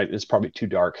probably it's probably too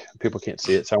dark. People can't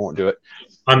see it, so I won't do it.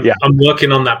 I'm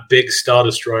working on that big Star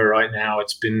Destroyer right now.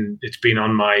 It's been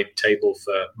on my table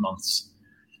for months.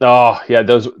 Oh yeah,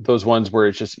 those ones where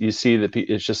it's just you see that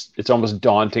it's almost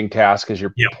daunting task because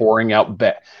you're pouring out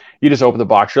you just open the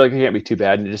box, you're like, it can't be too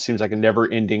bad, and it just seems like a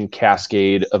never-ending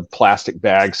cascade of plastic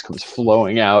bags comes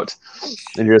flowing out,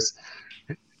 and you're just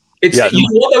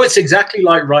although it's exactly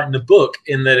like writing a book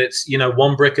in that it's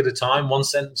one brick at a time, one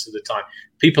sentence at a time.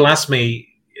 People ask me,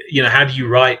 how do you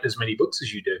write as many books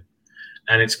as you do?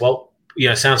 And it's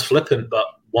it sounds flippant, but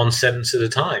one sentence at a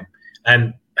time.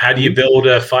 And how do you build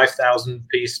a 5,000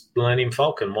 piece Millennium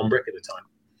Falcon one brick at a time?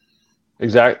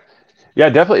 Exactly. Yeah,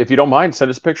 definitely. If you don't mind,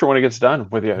 send us a picture when it gets done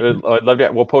with you. I'd love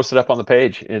to. We'll post it up on the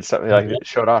page and stuff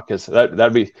show it off, because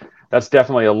that's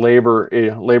definitely a labor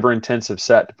intensive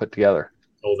set to put together.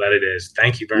 Oh, that it is.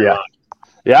 Thank you very much.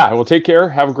 Yeah. Well, take care.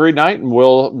 Have a great night, and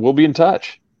we'll be in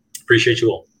touch. Appreciate you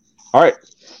all. All right.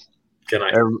 Good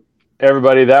night,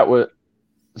 everybody. That was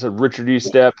Richard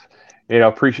Estep.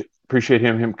 Appreciate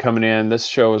him coming in. This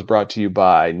show is brought to you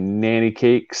by Nanny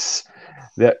Cakes.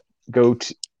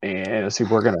 And let's see,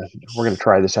 we're gonna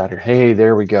try this out here. Hey,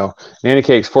 there we go. Nanny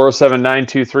Cakes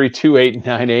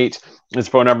 407-923-2898 is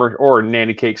phone number, or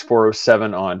Nanny Cakes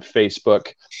 407 on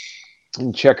Facebook.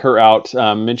 And check her out.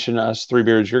 Mention us, Three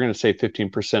Beards. You're going to save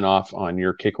 15% off on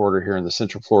your cake order here in the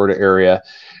Central Florida area.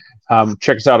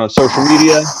 Check us out on social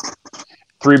media.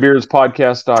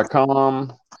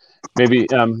 threebeardspodcast.com. Maybe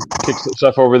kick some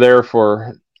stuff over there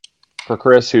for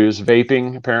Chris, who's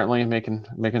vaping, apparently making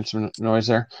some noise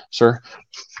there, sir.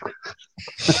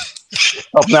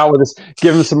 Help him out with this.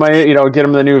 Give him some money, get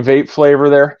him the new vape flavor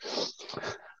there.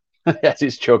 As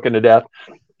he's choking to death.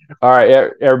 All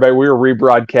right, everybody, we are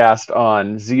rebroadcast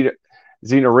on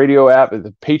Xena Radio app,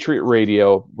 the Patriot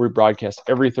Radio. Rebroadcast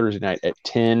every Thursday night at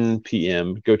 10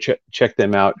 p.m. Go check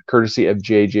them out, courtesy of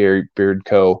JJ Beard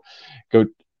Co. Go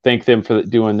thank them for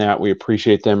doing that. We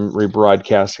appreciate them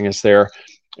rebroadcasting us there.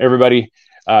 Everybody,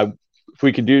 if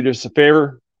we could do just a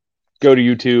favor, go to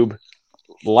YouTube,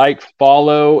 like,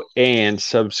 follow, and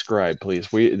subscribe, please.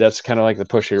 That's kind of like the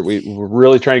push here. We're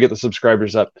really trying to get the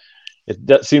subscribers up.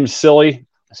 That seems silly,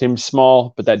 seems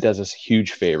small, but that does us a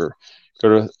huge favor.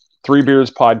 Go to Three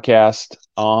Beards Podcast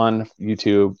on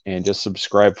YouTube and just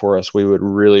subscribe for us. We would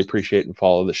really appreciate and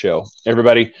follow the show.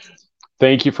 Everybody,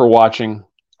 thank you for watching.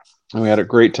 We had a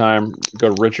great time.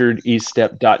 Go to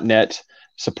richardestep.net.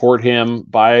 Support him.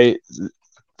 Buy,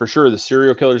 for sure, the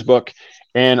Serial Killers book,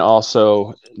 and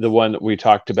also the one that we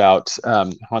talked about, I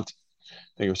think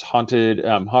it was Haunted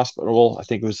Hospital. I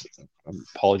think it was, I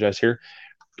apologize here.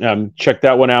 Check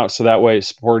that one out, so that way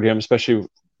support him, especially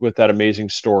with that amazing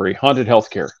story. Haunted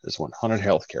Healthcare, this one, Haunted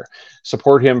Healthcare.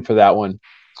 Support him for that one.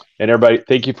 And everybody,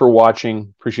 thank you for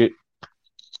watching. Appreciate it.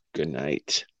 Good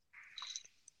night.